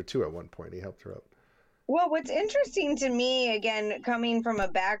actually got up there too at one point. He helped her up. Well, what's interesting to me, again, coming from a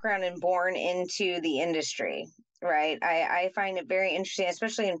background and born into the industry, right? I find it very interesting,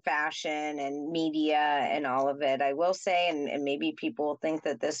 especially in fashion and media and all of it. I will say, and maybe people think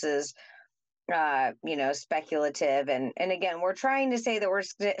that this is, speculative. And again, we're trying to say that we're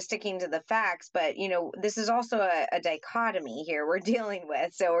sticking to the facts, but, this is also a dichotomy here we're dealing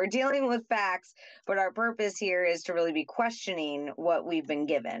with. So we're dealing with facts, but our purpose here is to really be questioning what we've been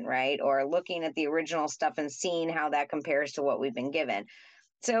given, right? Or looking at the original stuff and seeing how that compares to what we've been given.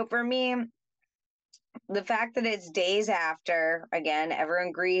 So for me, the fact that it's days after, again,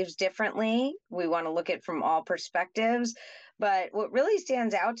 everyone grieves differently. We want to look at it from all perspectives. But what really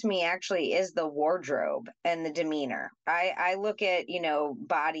stands out to me actually is the wardrobe and the demeanor. I look at,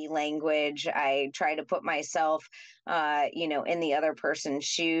 body language. I try to put myself, in the other person's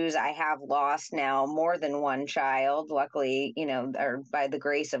shoes. I have lost now more than one child, luckily, or by the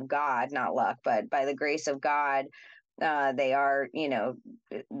grace of God, not luck, but by the grace of God. They are,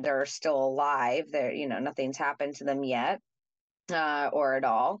 they're still alive. They're, nothing's happened to them yet, or at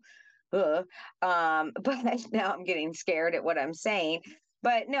all. Ugh. But now I'm getting scared at what I'm saying.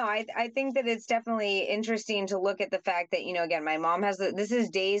 But no, I think that it's definitely interesting to look at the fact that, again, my mom this is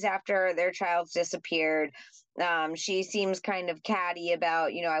days after their child's disappeared. She seems kind of catty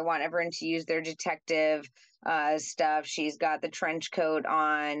about, I want everyone to use their detective stuff. She's got the trench coat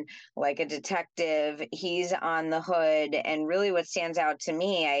on like a detective. He's on the hood. And really what stands out to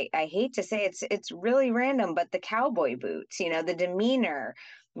me, I hate to say it's really random, but the cowboy boots, the demeanor,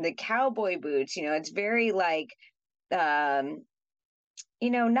 the cowboy boots, it's very like,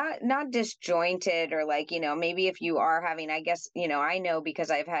 not disjointed, or like, maybe if you are having, I guess, I know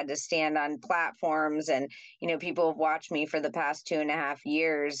because I've had to stand on platforms, and, people have watched me for the past 2.5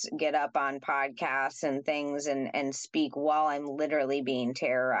 years get up on podcasts and things and speak while I'm literally being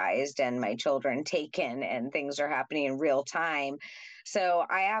terrorized and my children taken and things are happening in real time. So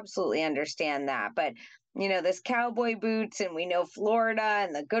I absolutely understand that. But this cowboy boots, and we know Florida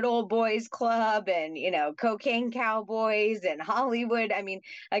and the good old boys club, and, cocaine cowboys and Hollywood. I mean,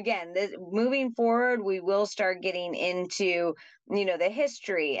 again, moving forward, we will start getting into, the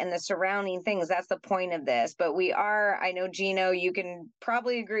history and the surrounding things. That's the point of this. But I know, Gino, you can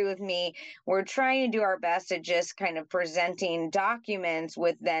probably agree with me. We're trying to do our best at just kind of presenting documents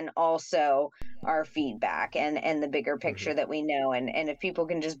with then also our feedback and the bigger picture that we know. And if people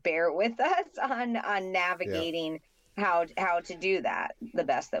can just bear with us on Yeah. navigating how to do that the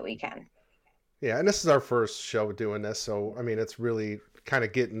best that we can. Yeah, and this is our first show doing this, so I mean, it's really kind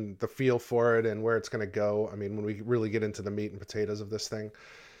of getting the feel for it and where it's going to go. I mean, when we really get into the meat and potatoes of this thing,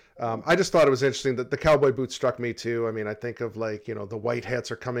 I just thought it was interesting that the cowboy boots struck me too. I mean, I think of like, the white hats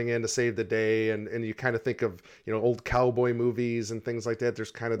are coming in to save the day, and you kind of think of, old cowboy movies and things like that.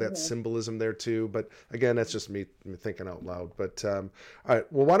 There's kind of that symbolism there too. But again, that's just me thinking out loud. But all right,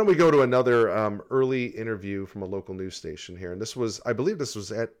 well, why don't we go to another early interview from a local news station here? And I believe this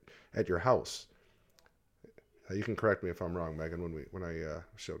was at your house. You can correct me if I'm wrong, Megan, when I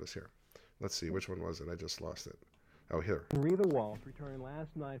show this here. Let's see, which one was it? I just lost it. Oh, here. Reva Walsh returned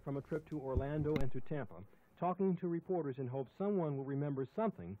last night from a trip to Orlando and to Tampa, talking to reporters in hopes someone will remember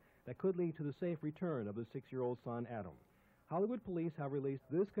something that could lead to the safe return of the 6-year-old son, Adam. Hollywood police have released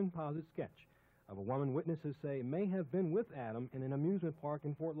this composite sketch of a woman witnesses say may have been with Adam in an amusement park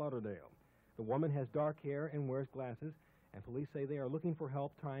in Fort Lauderdale. The woman has dark hair and wears glasses, and police say they are looking for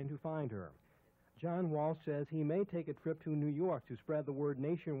help trying to find her. John Walsh says he may take a trip to New York to spread the word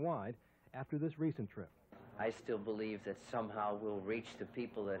nationwide after this recent trip. I still believe that somehow we'll reach the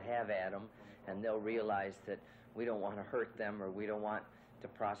people that have Adam, and they'll realize that we don't want to hurt them, or we don't want to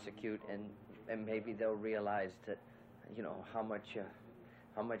prosecute, and maybe they'll realize that, how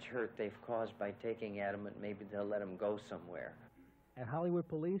much hurt they've caused by taking Adam, and maybe they'll let him go somewhere. At Hollywood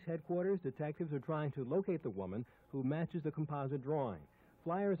Police Headquarters, detectives are trying to locate the woman who matches the composite drawing.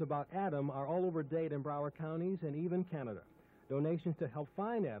 Flyers about Adam are all over Dade and Broward counties and even Canada. Donations to help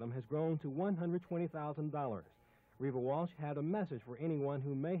find Adam has grown to $120,000. Reva Walsh had a message for anyone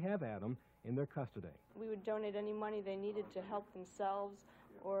who may have Adam in their custody. We would donate any money they needed to help themselves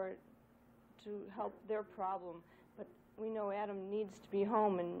or to help their problem. But we know Adam needs to be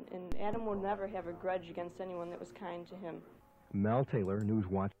home, and Adam will never have a grudge against anyone that was kind to him. Mel Taylor,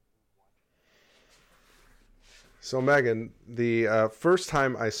 Newswatch. So, Megan, the first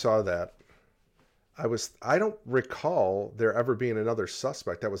time I saw that, I don't recall there ever being another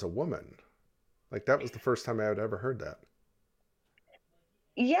suspect that was a woman. Like, that was the first time I had ever heard that.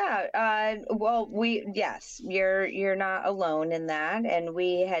 Yeah, well, yes, you're not alone in that, and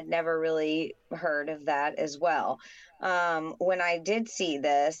we had never really heard of that as well. When I did see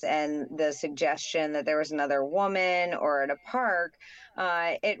this and the suggestion that there was another woman or at a park,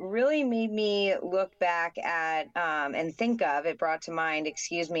 it really made me look back at and think of, it brought to mind,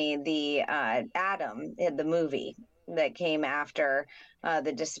 the Adam, the movie that came after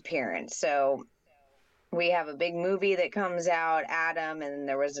the disappearance. So we have a big movie that comes out, Adam, and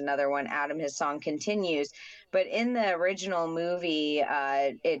there was another one, Adam, His Song Continues. But in the original movie,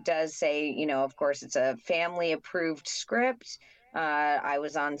 it does say, of course, it's a family approved script. I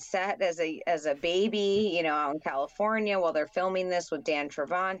was on set as a baby, out in California while they're filming this with Dan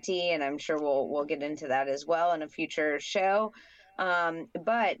Travanti, and I'm sure we'll get into that as well in a future show.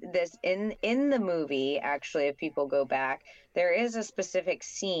 But this in the movie, actually, if people go back, there is a specific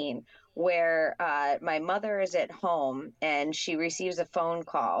scene where my mother is at home and she receives a phone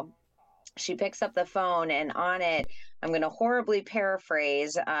call she picks up the phone, and on it, I'm going to horribly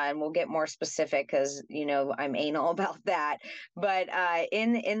paraphrase, and we'll get more specific because I'm anal about that. But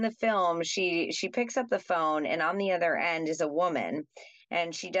in the film, she picks up the phone, and on the other end is a woman,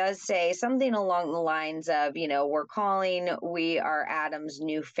 and she does say something along the lines of, we're calling, we are Adam's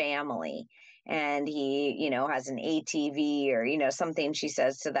new family. And he, has an ATV, or, something she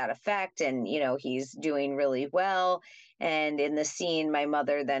says to that effect. And, he's doing really well. And in the scene, my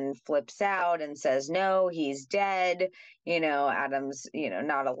mother then flips out and says, no, he's dead. Adam's,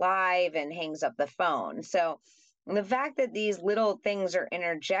 not alive, and hangs up the phone. So the fact that these little things are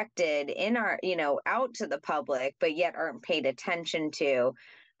interjected in our, out to the public, but yet aren't paid attention to,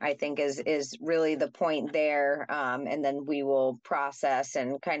 I think is really the point there. And then we will process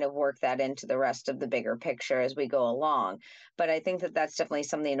and kind of work that into the rest of the bigger picture as we go along. But I think that that's definitely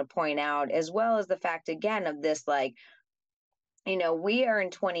something to point out, as well as the fact, again, of this, like, we are in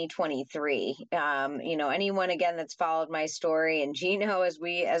 2023. Anyone, again, that's followed my story, and Gino, as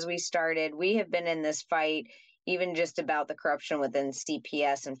we started, we have been in this fight, even just about the corruption within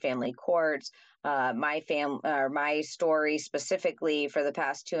CPS and family courts. My story specifically for the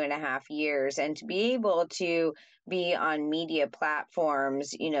past 2.5 years, and to be able to be on media platforms,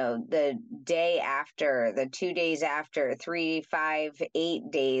 the day after, the 2 days after, 3, 5,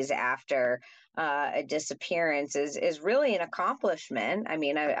 8 days after a disappearance is really an accomplishment. I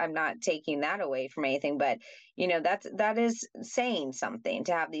mean, I'm not taking that away from anything, but that is saying something,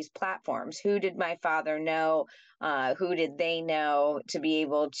 to have these platforms. Who did my father know? Who did they know, to be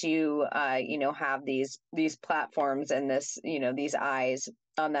able to have these platforms and this these eyes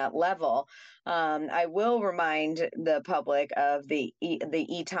on that level. I will remind the public of the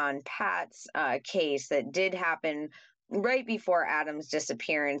Eton Patz case that did happen right before Adam's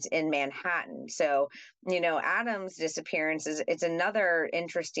disappearance in Manhattan. So, Adam's disappearance it's another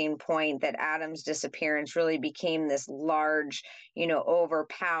interesting point, that Adam's disappearance really became this large,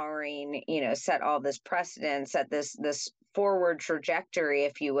 overpowering, set all this precedent, set this forward trajectory,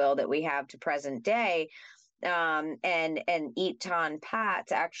 if you will, that we have to present day. And Eton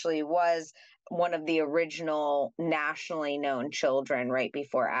Patz actually was one of the original nationally known children right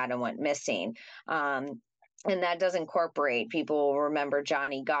before Adam went missing. And that does incorporate, people will remember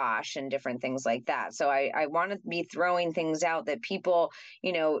Johnny Gosh and different things like that. So I want to be throwing things out that people,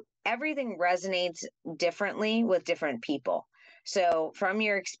 everything resonates differently with different people. So from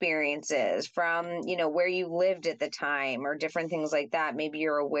your experiences, from, where you lived at the time, or different things like that, maybe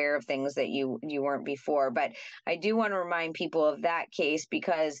you're aware of things that you weren't before. But I do want to remind people of that case,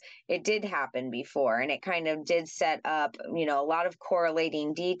 because it did happen before, and it kind of did set up, a lot of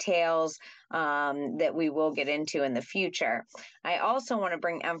correlating details that we will get into in the future. I also want to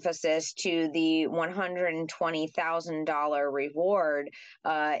bring emphasis to the $120,000 reward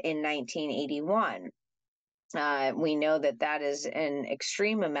in 1981. We know that is an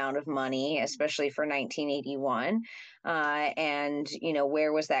extreme amount of money, especially for 1981. And,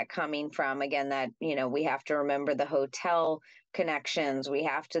 where was that coming from? Again, that, we have to remember the hotel connections. We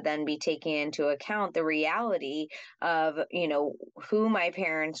have to then be taking into account the reality of, who my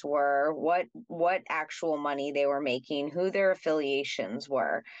parents were, what actual money they were making, who their affiliations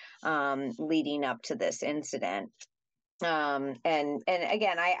were, leading up to this incident. And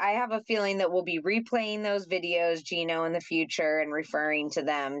again, I have a feeling that we'll be replaying those videos, Gino, in the future, and referring to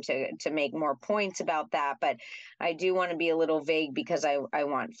them to make more points about that. But I do want to be a little vague, because I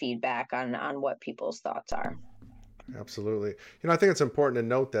want feedback on what people's thoughts are. Absolutely. I think it's important to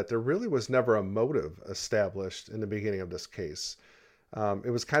note that there really was never a motive established in the beginning of this case.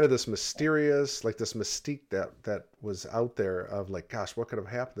 It was kind of this mysterious, like this mystique that was out there of, like, gosh, what could have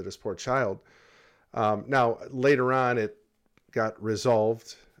happened to this poor child? Now, later on, it got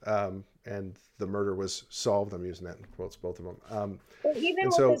resolved, and the murder was solved. I'm using that in quotes, both of them. But even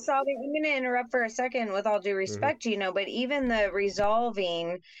with the solving, I'm going to interrupt for a second, with all due respect, but even the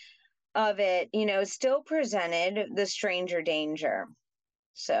resolving of it, still presented the stranger danger.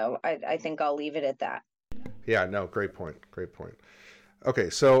 So I think I'll leave it at that. Yeah, no, great point. Great point.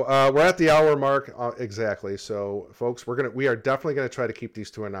 Okay, so we're at the hour mark exactly. So, folks, we are definitely going to try to keep these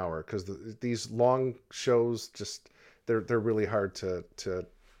to an hour, because these long shows they're really hard to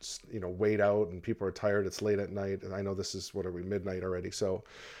wait out, and people are tired. It's late at night, and I know this is, what are we, midnight already? So,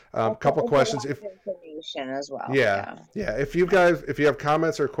 a couple questions. Information as well. Yeah. If you have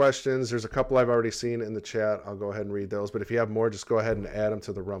comments or questions, there's a couple I've already seen in the chat. I'll go ahead and read those. But if you have more, just go ahead and add them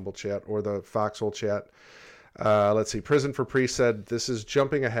to the Rumble chat or the Foxhole chat. Let's see. Prison for Priest said, this is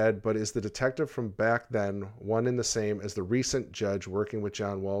jumping ahead, but is the detective from back then one and the same as the recent judge working with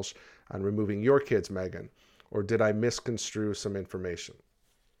John Walsh on removing your kids, Meghan? Or did I misconstrue some information?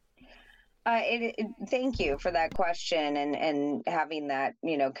 Thank you for that question and having that,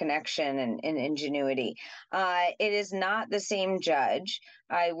 connection and ingenuity. It is not the same judge.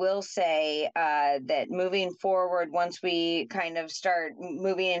 I will say that moving forward, once we kind of start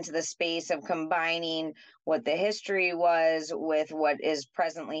moving into the space of combining what the history was with what is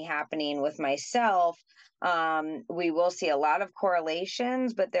presently happening with myself, we will see a lot of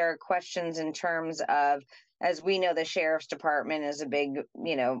correlations, but there are questions in terms of, as we know, the sheriff's department is a big,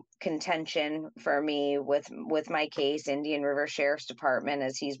 contention for me with my case, Indian River Sheriff's Department,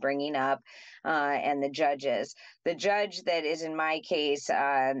 as he's bringing up, and the judges. The judge that is in my case,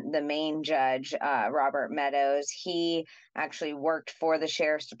 the main judge, Robert Meadows, he actually worked for the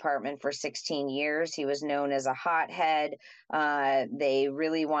sheriff's department for 16 years. He was known as a hothead. They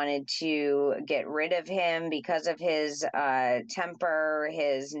really wanted to get rid of him because of his temper,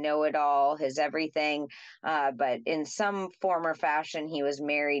 his know-it-all, his everything. But in some form or fashion, he was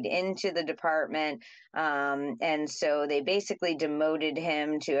married into the department. And so they basically demoted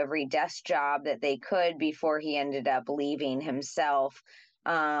him to every desk job that they could before he ended up leaving himself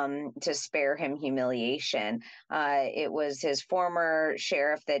to spare him humiliation. It was his former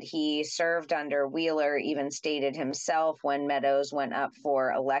sheriff that he served under. Wheeler even stated himself when Meadows went up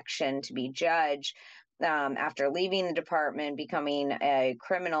for election to be judge, after leaving the department, becoming a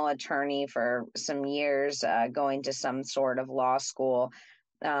criminal attorney for some years, going to some sort of law school.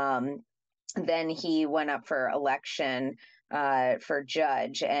 Then he went up for election for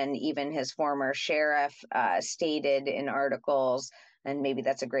judge, and even his former sheriff stated in articles, and maybe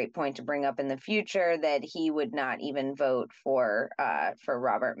that's a great point to bring up in the future, that he would not even vote for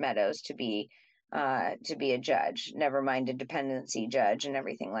Robert Meadows to be a judge, never mind a dependency judge and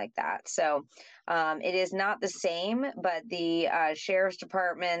everything like that. So it is not the same, but the sheriff's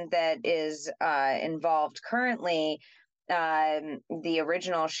department that is involved currently, the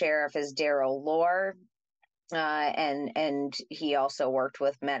original sheriff is Daryl Lohr, and he also worked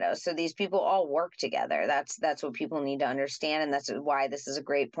with Meadows. So these people all work together. That's what people need to understand, and that's why this is a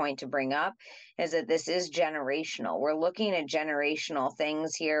great point to bring up, is that this is generational. We're looking at generational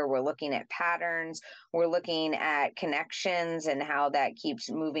things here. We're looking at patterns. We're looking at connections and how that keeps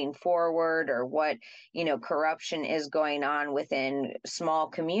moving forward, or what, corruption is going on within small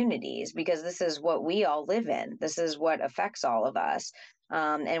communities, because this is what we all live in. This is what affects all of us.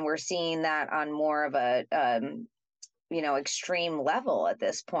 And we're seeing that on more of a extreme level at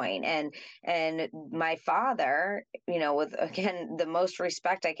this point. And my father, with, again, the most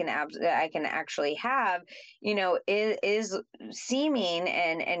respect I can actually have, is seeming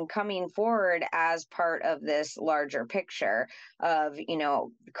and coming forward as part of this larger picture of,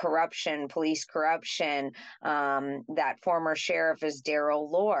 corruption, police corruption. That former sheriff is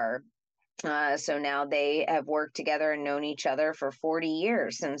Daryl Lohr. So now they have worked together and known each other for 40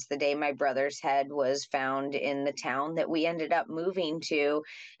 years, since the day my brother's head was found in the town that we ended up moving to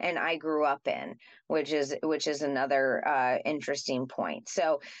and I grew up in, which is another interesting point.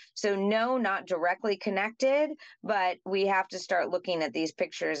 So no, not directly connected, but we have to start looking at these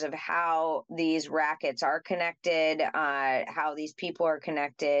pictures of how these rackets are connected, how these people are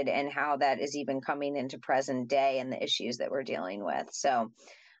connected, and how that is even coming into present day and the issues that we're dealing with. So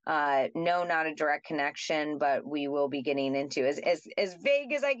no, not a direct connection, but we will be getting into, as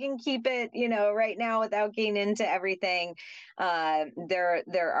vague as I can keep it, right now, without getting into everything.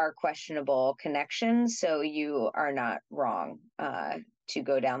 There are questionable connections, so you are not wrong to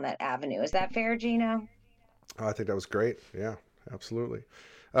go down that avenue. Is that fair, Gino? Oh, I think that was great. Yeah, absolutely.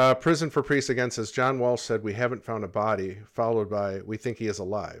 Prison for Priests again says, John Walsh said, "We haven't found a body," followed by, "We think he is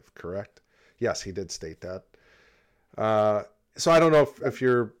alive," correct? Yes, he did state that. So I don't know if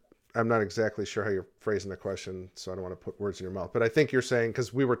you're, I'm not exactly sure how you're phrasing the question, so I don't want to put words in your mouth. But I think you're saying,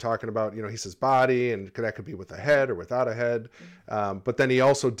 because we were talking about, he says body, and that could be with a head or without a head. But then he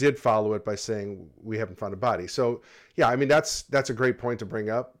also did follow it by saying, "We haven't found a body." So, yeah, I mean, that's a great point to bring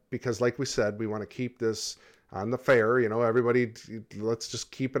up, because like we said, we want to keep this on the fair, everybody, let's just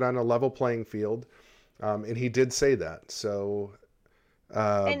keep it on a level playing field. And he did say that. So,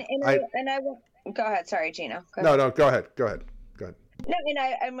 And I will go ahead. Sorry, Gino. No, go ahead. No,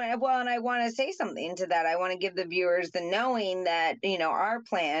 and I want to say something to that. I want to give the viewers the knowing that, our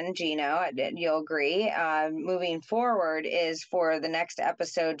plan, Gino, you'll agree, moving forward, is for the next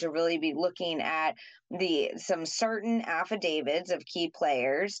episode to really be looking at some certain affidavits of key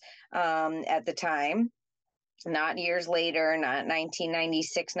players at the time. not years later, not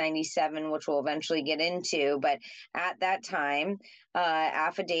 1996, 97, which we'll eventually get into, but at that time,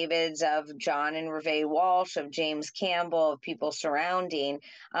 affidavits of John and Reve Walsh, of James Campbell, of people surrounding.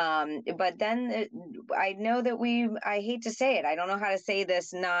 But then I know that I hate to say it, I don't know how to say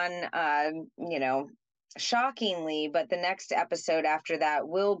this shockingly, but the next episode after that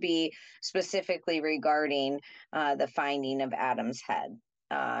will be specifically regarding the finding of Adam's head.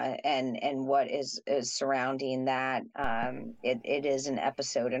 And what is surrounding that. It is an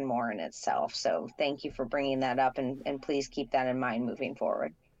episode and more in itself. So thank you for bringing that up, and please keep that in mind moving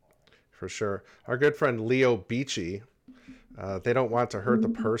forward. For sure. Our good friend Leo Beachy, they don't want to hurt the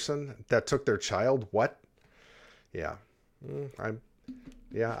person that took their child. What? Yeah.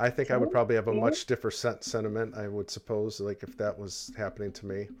 I think I would probably have a much different sentiment, I would suppose, like if that was happening to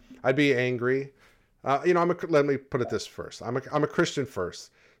me. I'd be angry. Let me put it this first. I'm a Christian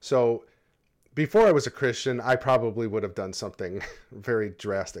first. So before I was a Christian, I probably would have done something very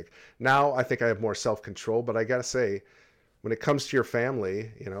drastic. Now I think I have more self-control, but I got to say, when it comes to your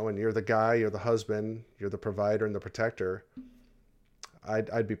family, and you're the guy, you're the husband, you're the provider and the protector,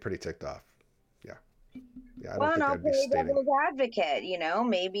 I'd be pretty ticked off. Yeah, I don't think I'd be stating. Devil's advocate,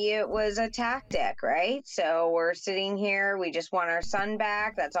 maybe it was a tactic, right? So we're sitting here, we just want our son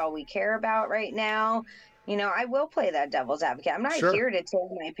back. That's all we care about right now. I will play that devil's advocate. I'm not here to tear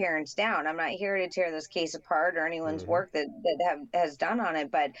my parents down. I'm not here to tear this case apart or anyone's work that has done on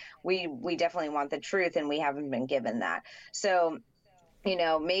it. But we definitely want the truth, and we haven't been given that. So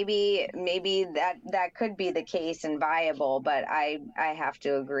maybe that could be the case and viable, but I have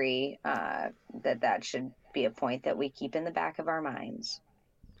to agree that should be a point that we keep in the back of our minds.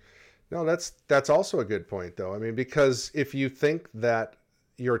 No, that's also a good point, though. I mean, because if you think that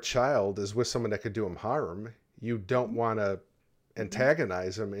your child is with someone that could do him harm, you don't want to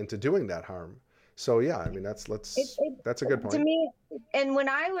antagonize him into doing that harm. So yeah, I mean that's a good point. To me, and when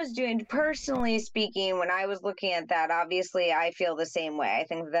I was personally speaking, when I was looking at that, obviously I feel the same way. I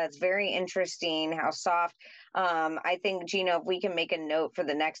think that's very interesting how soft. I think, Gino, if we can make a note for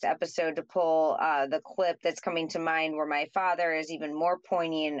the next episode to pull the clip that's coming to mind where my father is even more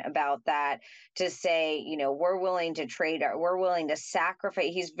poignant about that, to say, we're willing to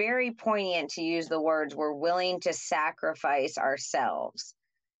sacrifice. He's very poignant to use the words, we're willing to sacrifice ourselves.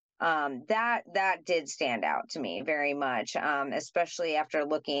 That did stand out to me very much, especially after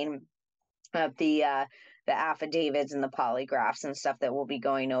looking at the affidavits and the polygraphs and stuff that we'll be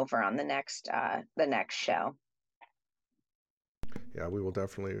going over on the next show. Yeah, we will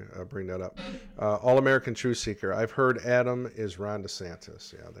definitely bring that up. All-American Truth Seeker. I've heard Adam is Ron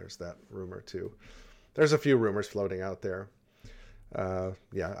DeSantis. Yeah, there's that rumor too. There's a few rumors floating out there. I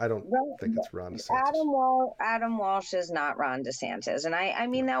don't think it's Ron DeSantis. Adam Walsh is not Ron DeSantis. And I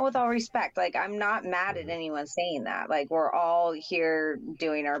mean that with all respect. Like, I'm not mad at anyone saying that. Like, we're all here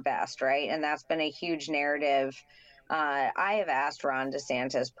doing our best, right? And that's been a huge narrative. I have asked Ron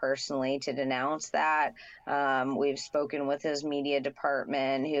DeSantis personally to denounce that. We've spoken with his media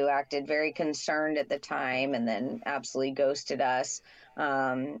department, who acted very concerned at the time and then absolutely ghosted us,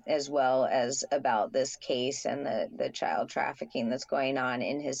 as well as about this case and the child trafficking that's going on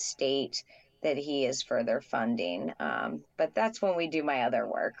in his state that he is further funding. But that's when we do my other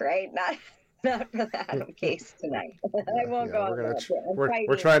work, right? Not for the Adam case tonight. I won't go on.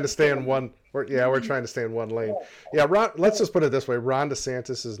 We're trying to stay in one. We're trying to stay in one lane. Yeah, Ron. Let's just put it this way: Ron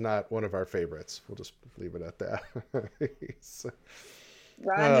DeSantis is not one of our favorites. We'll just leave it at that.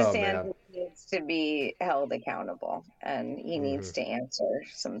 Ron DeSantis needs to be held accountable, and he needs to answer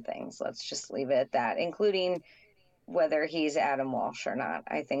some things. Let's just leave it at that, including whether he's Adam Walsh or not.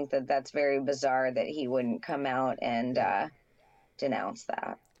 I think that's very bizarre that he wouldn't come out and denounce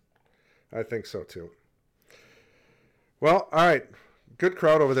that. I think so too. Well, all right. Good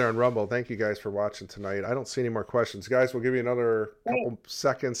crowd over there on Rumble. Thank you guys for watching tonight. I don't see any more questions. Guys, we'll give you another couple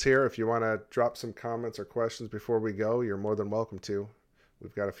seconds here. If you want to drop some comments or questions before we go, you're more than welcome to.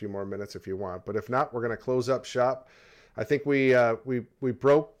 We've got a few more minutes if you want. But if not, we're going to close up shop. I think we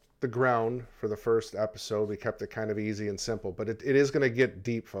broke the ground for the first episode. We kept it kind of easy and simple, but it is going to get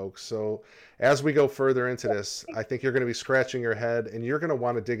deep, folks. So as we go further into this, I think you're going to be scratching your head, and you're going to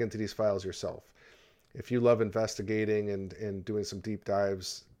want to dig into these files yourself. If you love investigating and doing some deep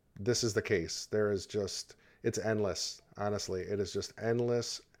dives, this is the case. It's endless. Honestly, it is just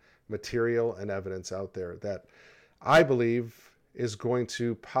endless material and evidence out there that I believe is going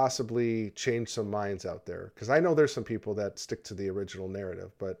to possibly change some minds out there. Because I know there's some people that stick to the original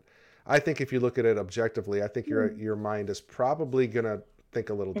narrative, but I think if you look at it objectively, I think your mind is probably going to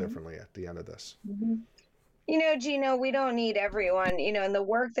think a little differently at the end of this. Gino, we don't need everyone, in the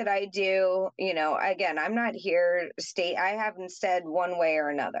work that I do, again, I'm not here I haven't said one way or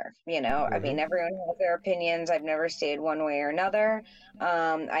another, I mean, Hmm. everyone has their opinions. I've never stayed one way or another.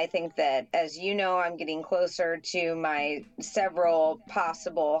 I think that, as you know, I'm getting closer to my several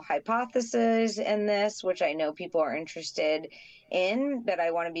possible hypotheses in this, which I know people are interested in, that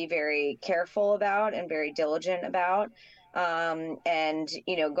I want to be very careful about and very diligent about. And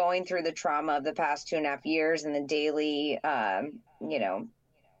going through the trauma of the past 2.5 years and the daily you know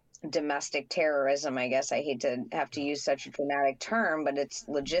domestic terrorism, I guess. I hate to have to use such a dramatic term, but it's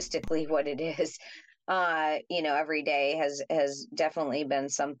logistically what it is. Every day has definitely been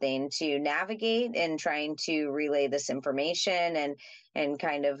something to navigate and trying to relay this information and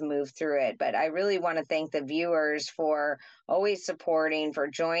kind of move through it. But I really want to thank the viewers for always supporting, for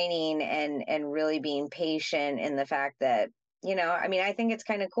joining, and really being patient in the fact that, I mean, I think it's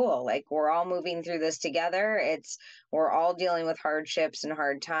kind of cool. Like, we're all moving through this together. We're all dealing with hardships and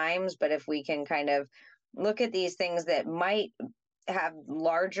hard times, but if we can kind of look at these things that might have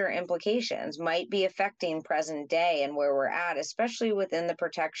larger implications, might be affecting present day and where we're at, especially within the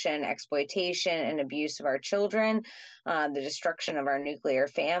protection, exploitation, and abuse of our children, the destruction of our nuclear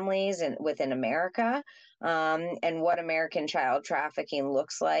families and within America, and what American child trafficking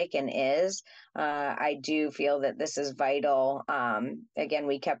looks like and is. I do feel that this is vital. Again,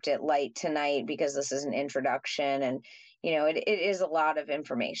 we kept it light tonight because this is an introduction, and it is a lot of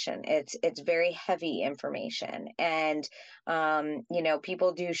information. It's very heavy information, and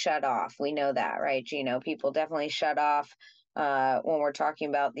people do shut off. We know that, right? People definitely shut off when we're talking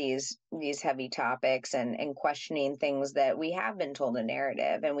about these heavy topics and questioning things that we have been told a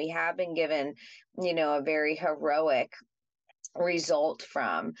narrative and we have been given, a very heroic result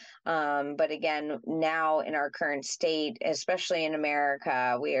from. But again, now in our current state, especially in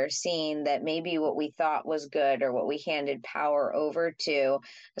America, we are seeing that maybe what we thought was good or what we handed power over to,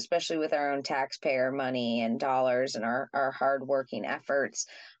 especially with our own taxpayer money and dollars and our hardworking efforts,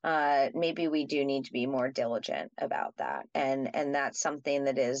 maybe we do need to be more diligent about that. And that's something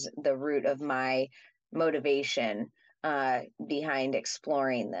that is the root of my motivation behind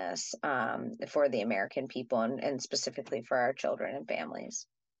exploring this for the American people and specifically for our children and families.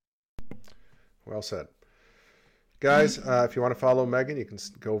 Well said. Guys, if you want to follow Meghan, you can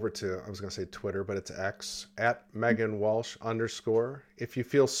go over to, I was going to say Twitter, but it's X, at Meghan Walsh _. If you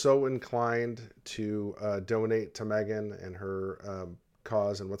feel so inclined to donate to Meghan and her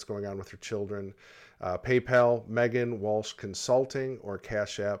cause and what's going on with her children, PayPal, Meghan Walsh Consulting, or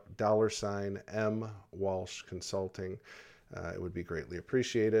Cash App, $M Walsh Consulting. It would be greatly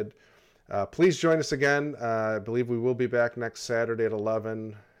appreciated. Please join us again. I believe we will be back next Saturday at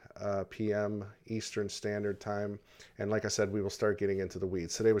 11 p.m. Eastern Standard Time. And like I said, we will start getting into the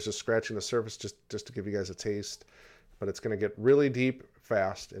weeds. Today was just scratching the surface, just to give you guys a taste. But it's going to get really deep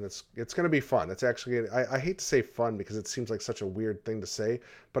fast, and it's going to be fun. It's actually, I hate to say fun because it seems like such a weird thing to say,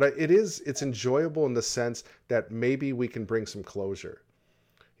 but it's enjoyable in the sense that maybe we can bring some closure,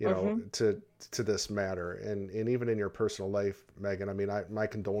 to this matter. And even in your personal life, Meghan, I mean, my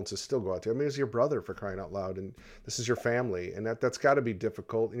condolences still go out to you. I mean, it's your brother, for crying out loud, and this is your family, and that's got to be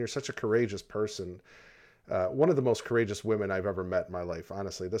difficult. And you're such a courageous person. One of the most courageous women I've ever met in my life,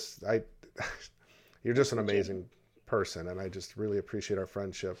 honestly. You're just an amazing person, and I just really appreciate our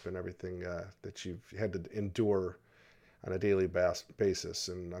friendship and everything that you've had to endure on a daily basis,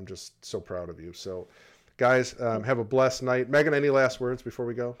 and I'm just so proud of you. So, guys, have a blessed night. Meghan, any last words before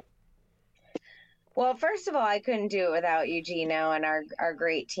we go? Well, first of all, I couldn't do it without you, Gino, and our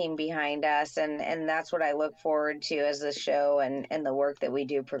great team behind us, and that's what I look forward to as the show and the work that we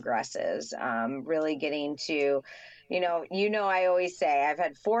do progresses. Really getting to, I always say I've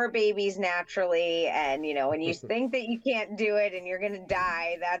had 4 babies naturally, and when you think that you can't do it and you're gonna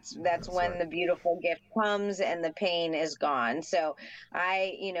die, that's when right. the beautiful gift comes and the pain is gone. So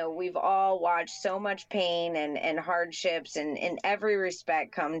we've all watched so much pain and hardships and in every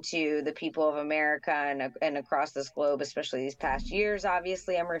respect come to the people of America and across this globe, especially these past years,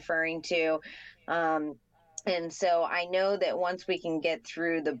 obviously, I'm referring to. Um, and so I know that once we can get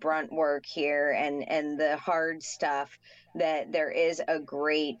through the brunt work here and the hard stuff, that there is a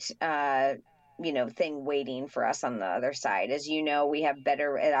great thing waiting for us on the other side. As you know, we have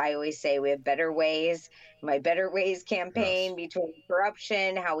better, I always say we have better ways My Better Ways Yes. campaign, between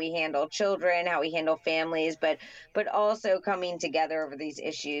corruption, how we handle children, how we handle families, but also coming together over these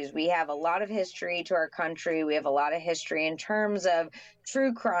issues. We have a lot of history to our country. We have a lot of history in terms of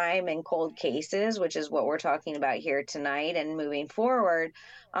true crime and cold cases, which is what we're talking about here tonight and moving forward.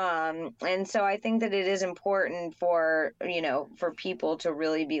 And so I think that it is important for, for people to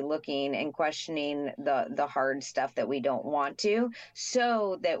really be looking and questioning the hard stuff that we don't want to,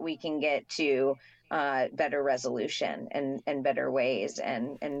 so that we can get to better resolution and better ways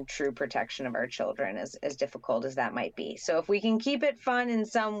and true protection of our children, as difficult as that might be. So if we can keep it fun in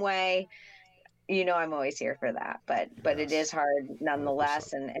some way, I'm always here for that. But it is Yes. hard 100%.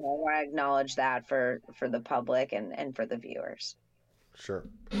 nonetheless, and I want to acknowledge that for the public and for the viewers. Sure.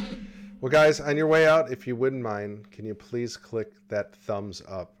 Well, guys, on your way out, if you wouldn't mind, can you please click that thumbs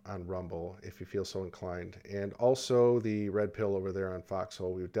up on Rumble if you feel so inclined? And also the red pill over there on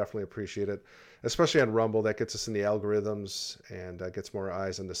Foxhole. We would definitely appreciate it, especially on Rumble. That gets us in the algorithms and gets more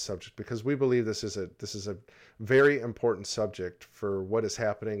eyes on this subject, because we believe this is a very important subject for what is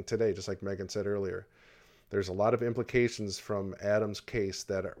happening today, just like Meghan said earlier. There's a lot of implications from Adam's case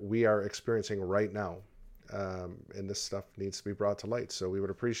that we are experiencing right now. And this stuff needs to be brought to light. So we would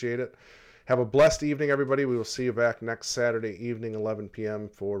appreciate it. Have a blessed evening, everybody. We will see you back next Saturday evening, 11 p.m.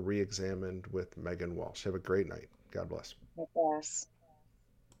 for Reexamined with Meghan Walsh. Have a great night. God bless. Yes.